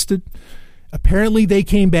heard Wasted. Apparently they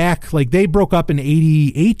came back, like they broke up in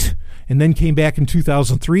 88 and then came back in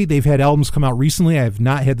 2003. They've had albums come out recently. I have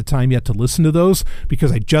not had the time yet to listen to those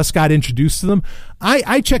because I just got introduced to them.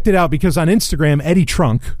 I checked it out because on Instagram, Eddie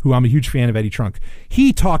Trunk, who I'm a huge fan of Eddie Trunk,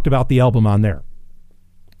 he talked about the album on there.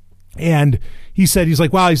 And he says,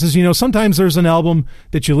 sometimes there's an album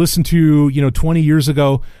that you listen to, 20 years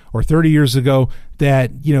ago or 30 years ago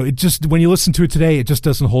that, it just, when you listen to it today, it just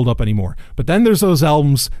doesn't hold up anymore. But then there's those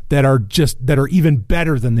albums that are even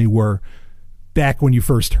better than they were back when you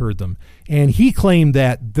first heard them. And he claimed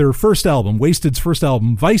that their first album, Wasted's first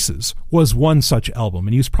album, Vices, was one such album.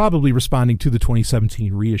 And he was probably responding to the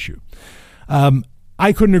 2017 reissue.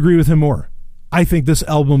 I couldn't agree with him more. I think this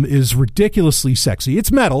album is ridiculously sexy.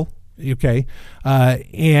 It's metal. Okay.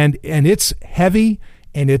 And it's heavy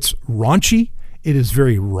and it's raunchy. It is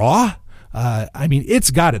very raw. It's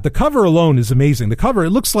got it. The cover alone is amazing. The cover, it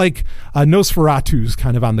looks like Nosferatu's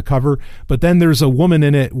kind of on the cover, but then there's a woman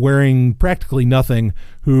in it wearing practically nothing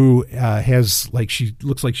who she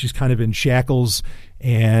looks like she's kind of in shackles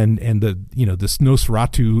and the, this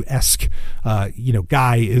Nosferatu-esque,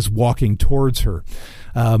 guy is walking towards her.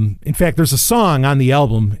 In fact, there's a song on the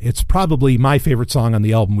album. It's probably my favorite song on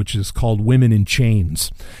the album, which is called Women in Chains.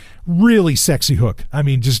 Really sexy hook. I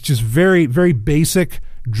mean, just very, very basic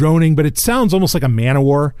droning, but it sounds almost like a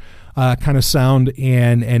Manowar kind of sound.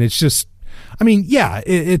 And it's just,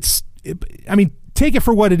 take it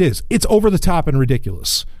for what it is. It's over the top and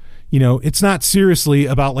ridiculous. It's not seriously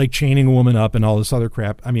about like chaining a woman up and all this other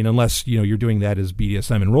crap. I mean, unless, you're doing that as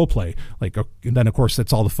BDSM and role play, and then of course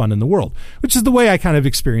that's all the fun in the world, which is the way I kind of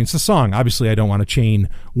experience the song. Obviously I don't want to chain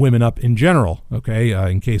women up in general. Okay.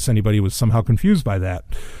 In case anybody was somehow confused by that,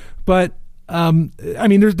 but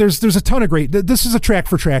there's a ton of great, this is a track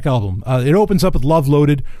for track album. It opens up with Love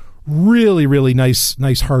Loaded. Really, really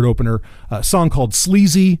nice heart opener. A song called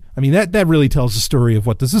Sleazy. I mean, that really tells the story of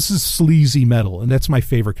what this is sleazy metal, and that's my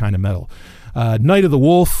favorite kind of metal. Night of the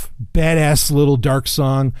Wolf, badass little dark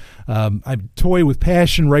song. I toy with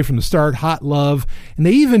passion right from the start. Hot Love, and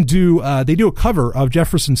they even do a cover of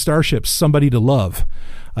Jefferson Starship's Somebody to Love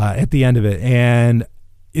at the end of it, and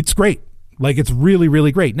it's great. Like, it's really,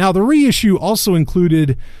 really great. Now, the reissue also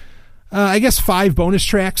included, 5 bonus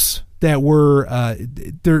tracks that were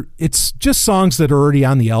it's just songs that are already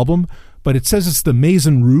on the album, but it says it's the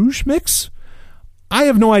Maison Rouge mix. I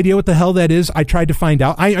have no idea what the hell that is. I tried to find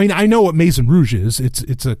out. I know what Maison Rouge is.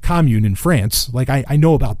 It's a commune in France. Like I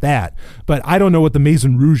know about that, but I don't know what the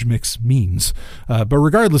Maison Rouge mix means. But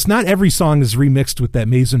regardless, not every song is remixed with that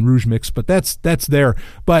Maison Rouge mix, but that's there.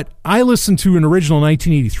 But I listened to an original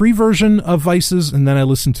 1983 version of Vices, and then I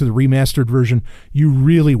listened to the remastered version. You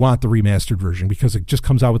really want the remastered version because it just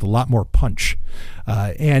comes out with a lot more punch.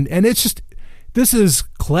 And it's just, this is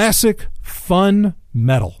classic fun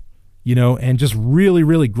metal. And just really,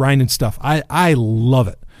 really grinding stuff. I love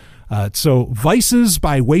it. So Vices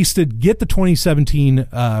by Wasted, get the 2017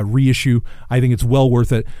 reissue. I think it's well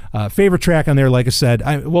worth it. Favorite track on there, like I said,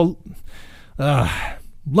 Love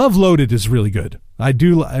Loaded is really good.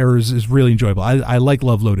 Is really enjoyable. I like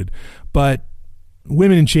Love Loaded, but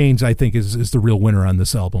Women in Chains, I think, is the real winner on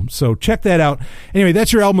this album. So check that out. Anyway,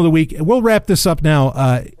 that's your album of the week. We'll wrap this up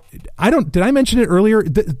now. Did I mention it earlier?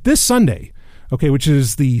 This Sunday, okay, which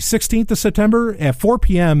is the 16th of September at 4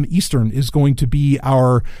 p.m. Eastern, is going to be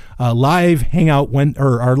our live hangout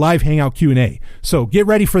our live hangout Q&A. So get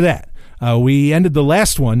ready for that. We ended the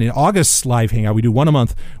last one in August's live hangout. We do one a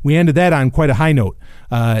month. We ended that on quite a high note.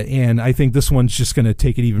 And I think this one's just going to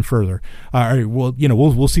take it even further.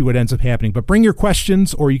 We'll see what ends up happening. But bring your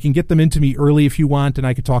questions, or you can get them into me early if you want, and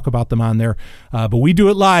I could talk about them on there. But we do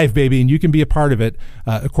it live, baby, and you can be a part of it.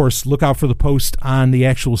 Of course, look out for the post on the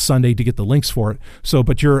actual Sunday to get the links for it. So,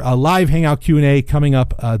 but your live hangout Q&A coming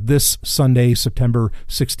up this Sunday, September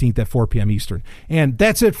 16th at 4 p.m. Eastern. And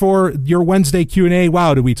that's it for your Wednesday Q&A.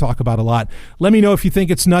 Wow, did we talk about a lot. Let me know if you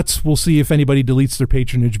think it's nuts. We'll see if anybody deletes their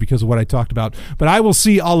patronage because of what I talked about. But I will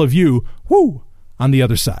see all of you, on the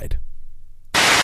other side.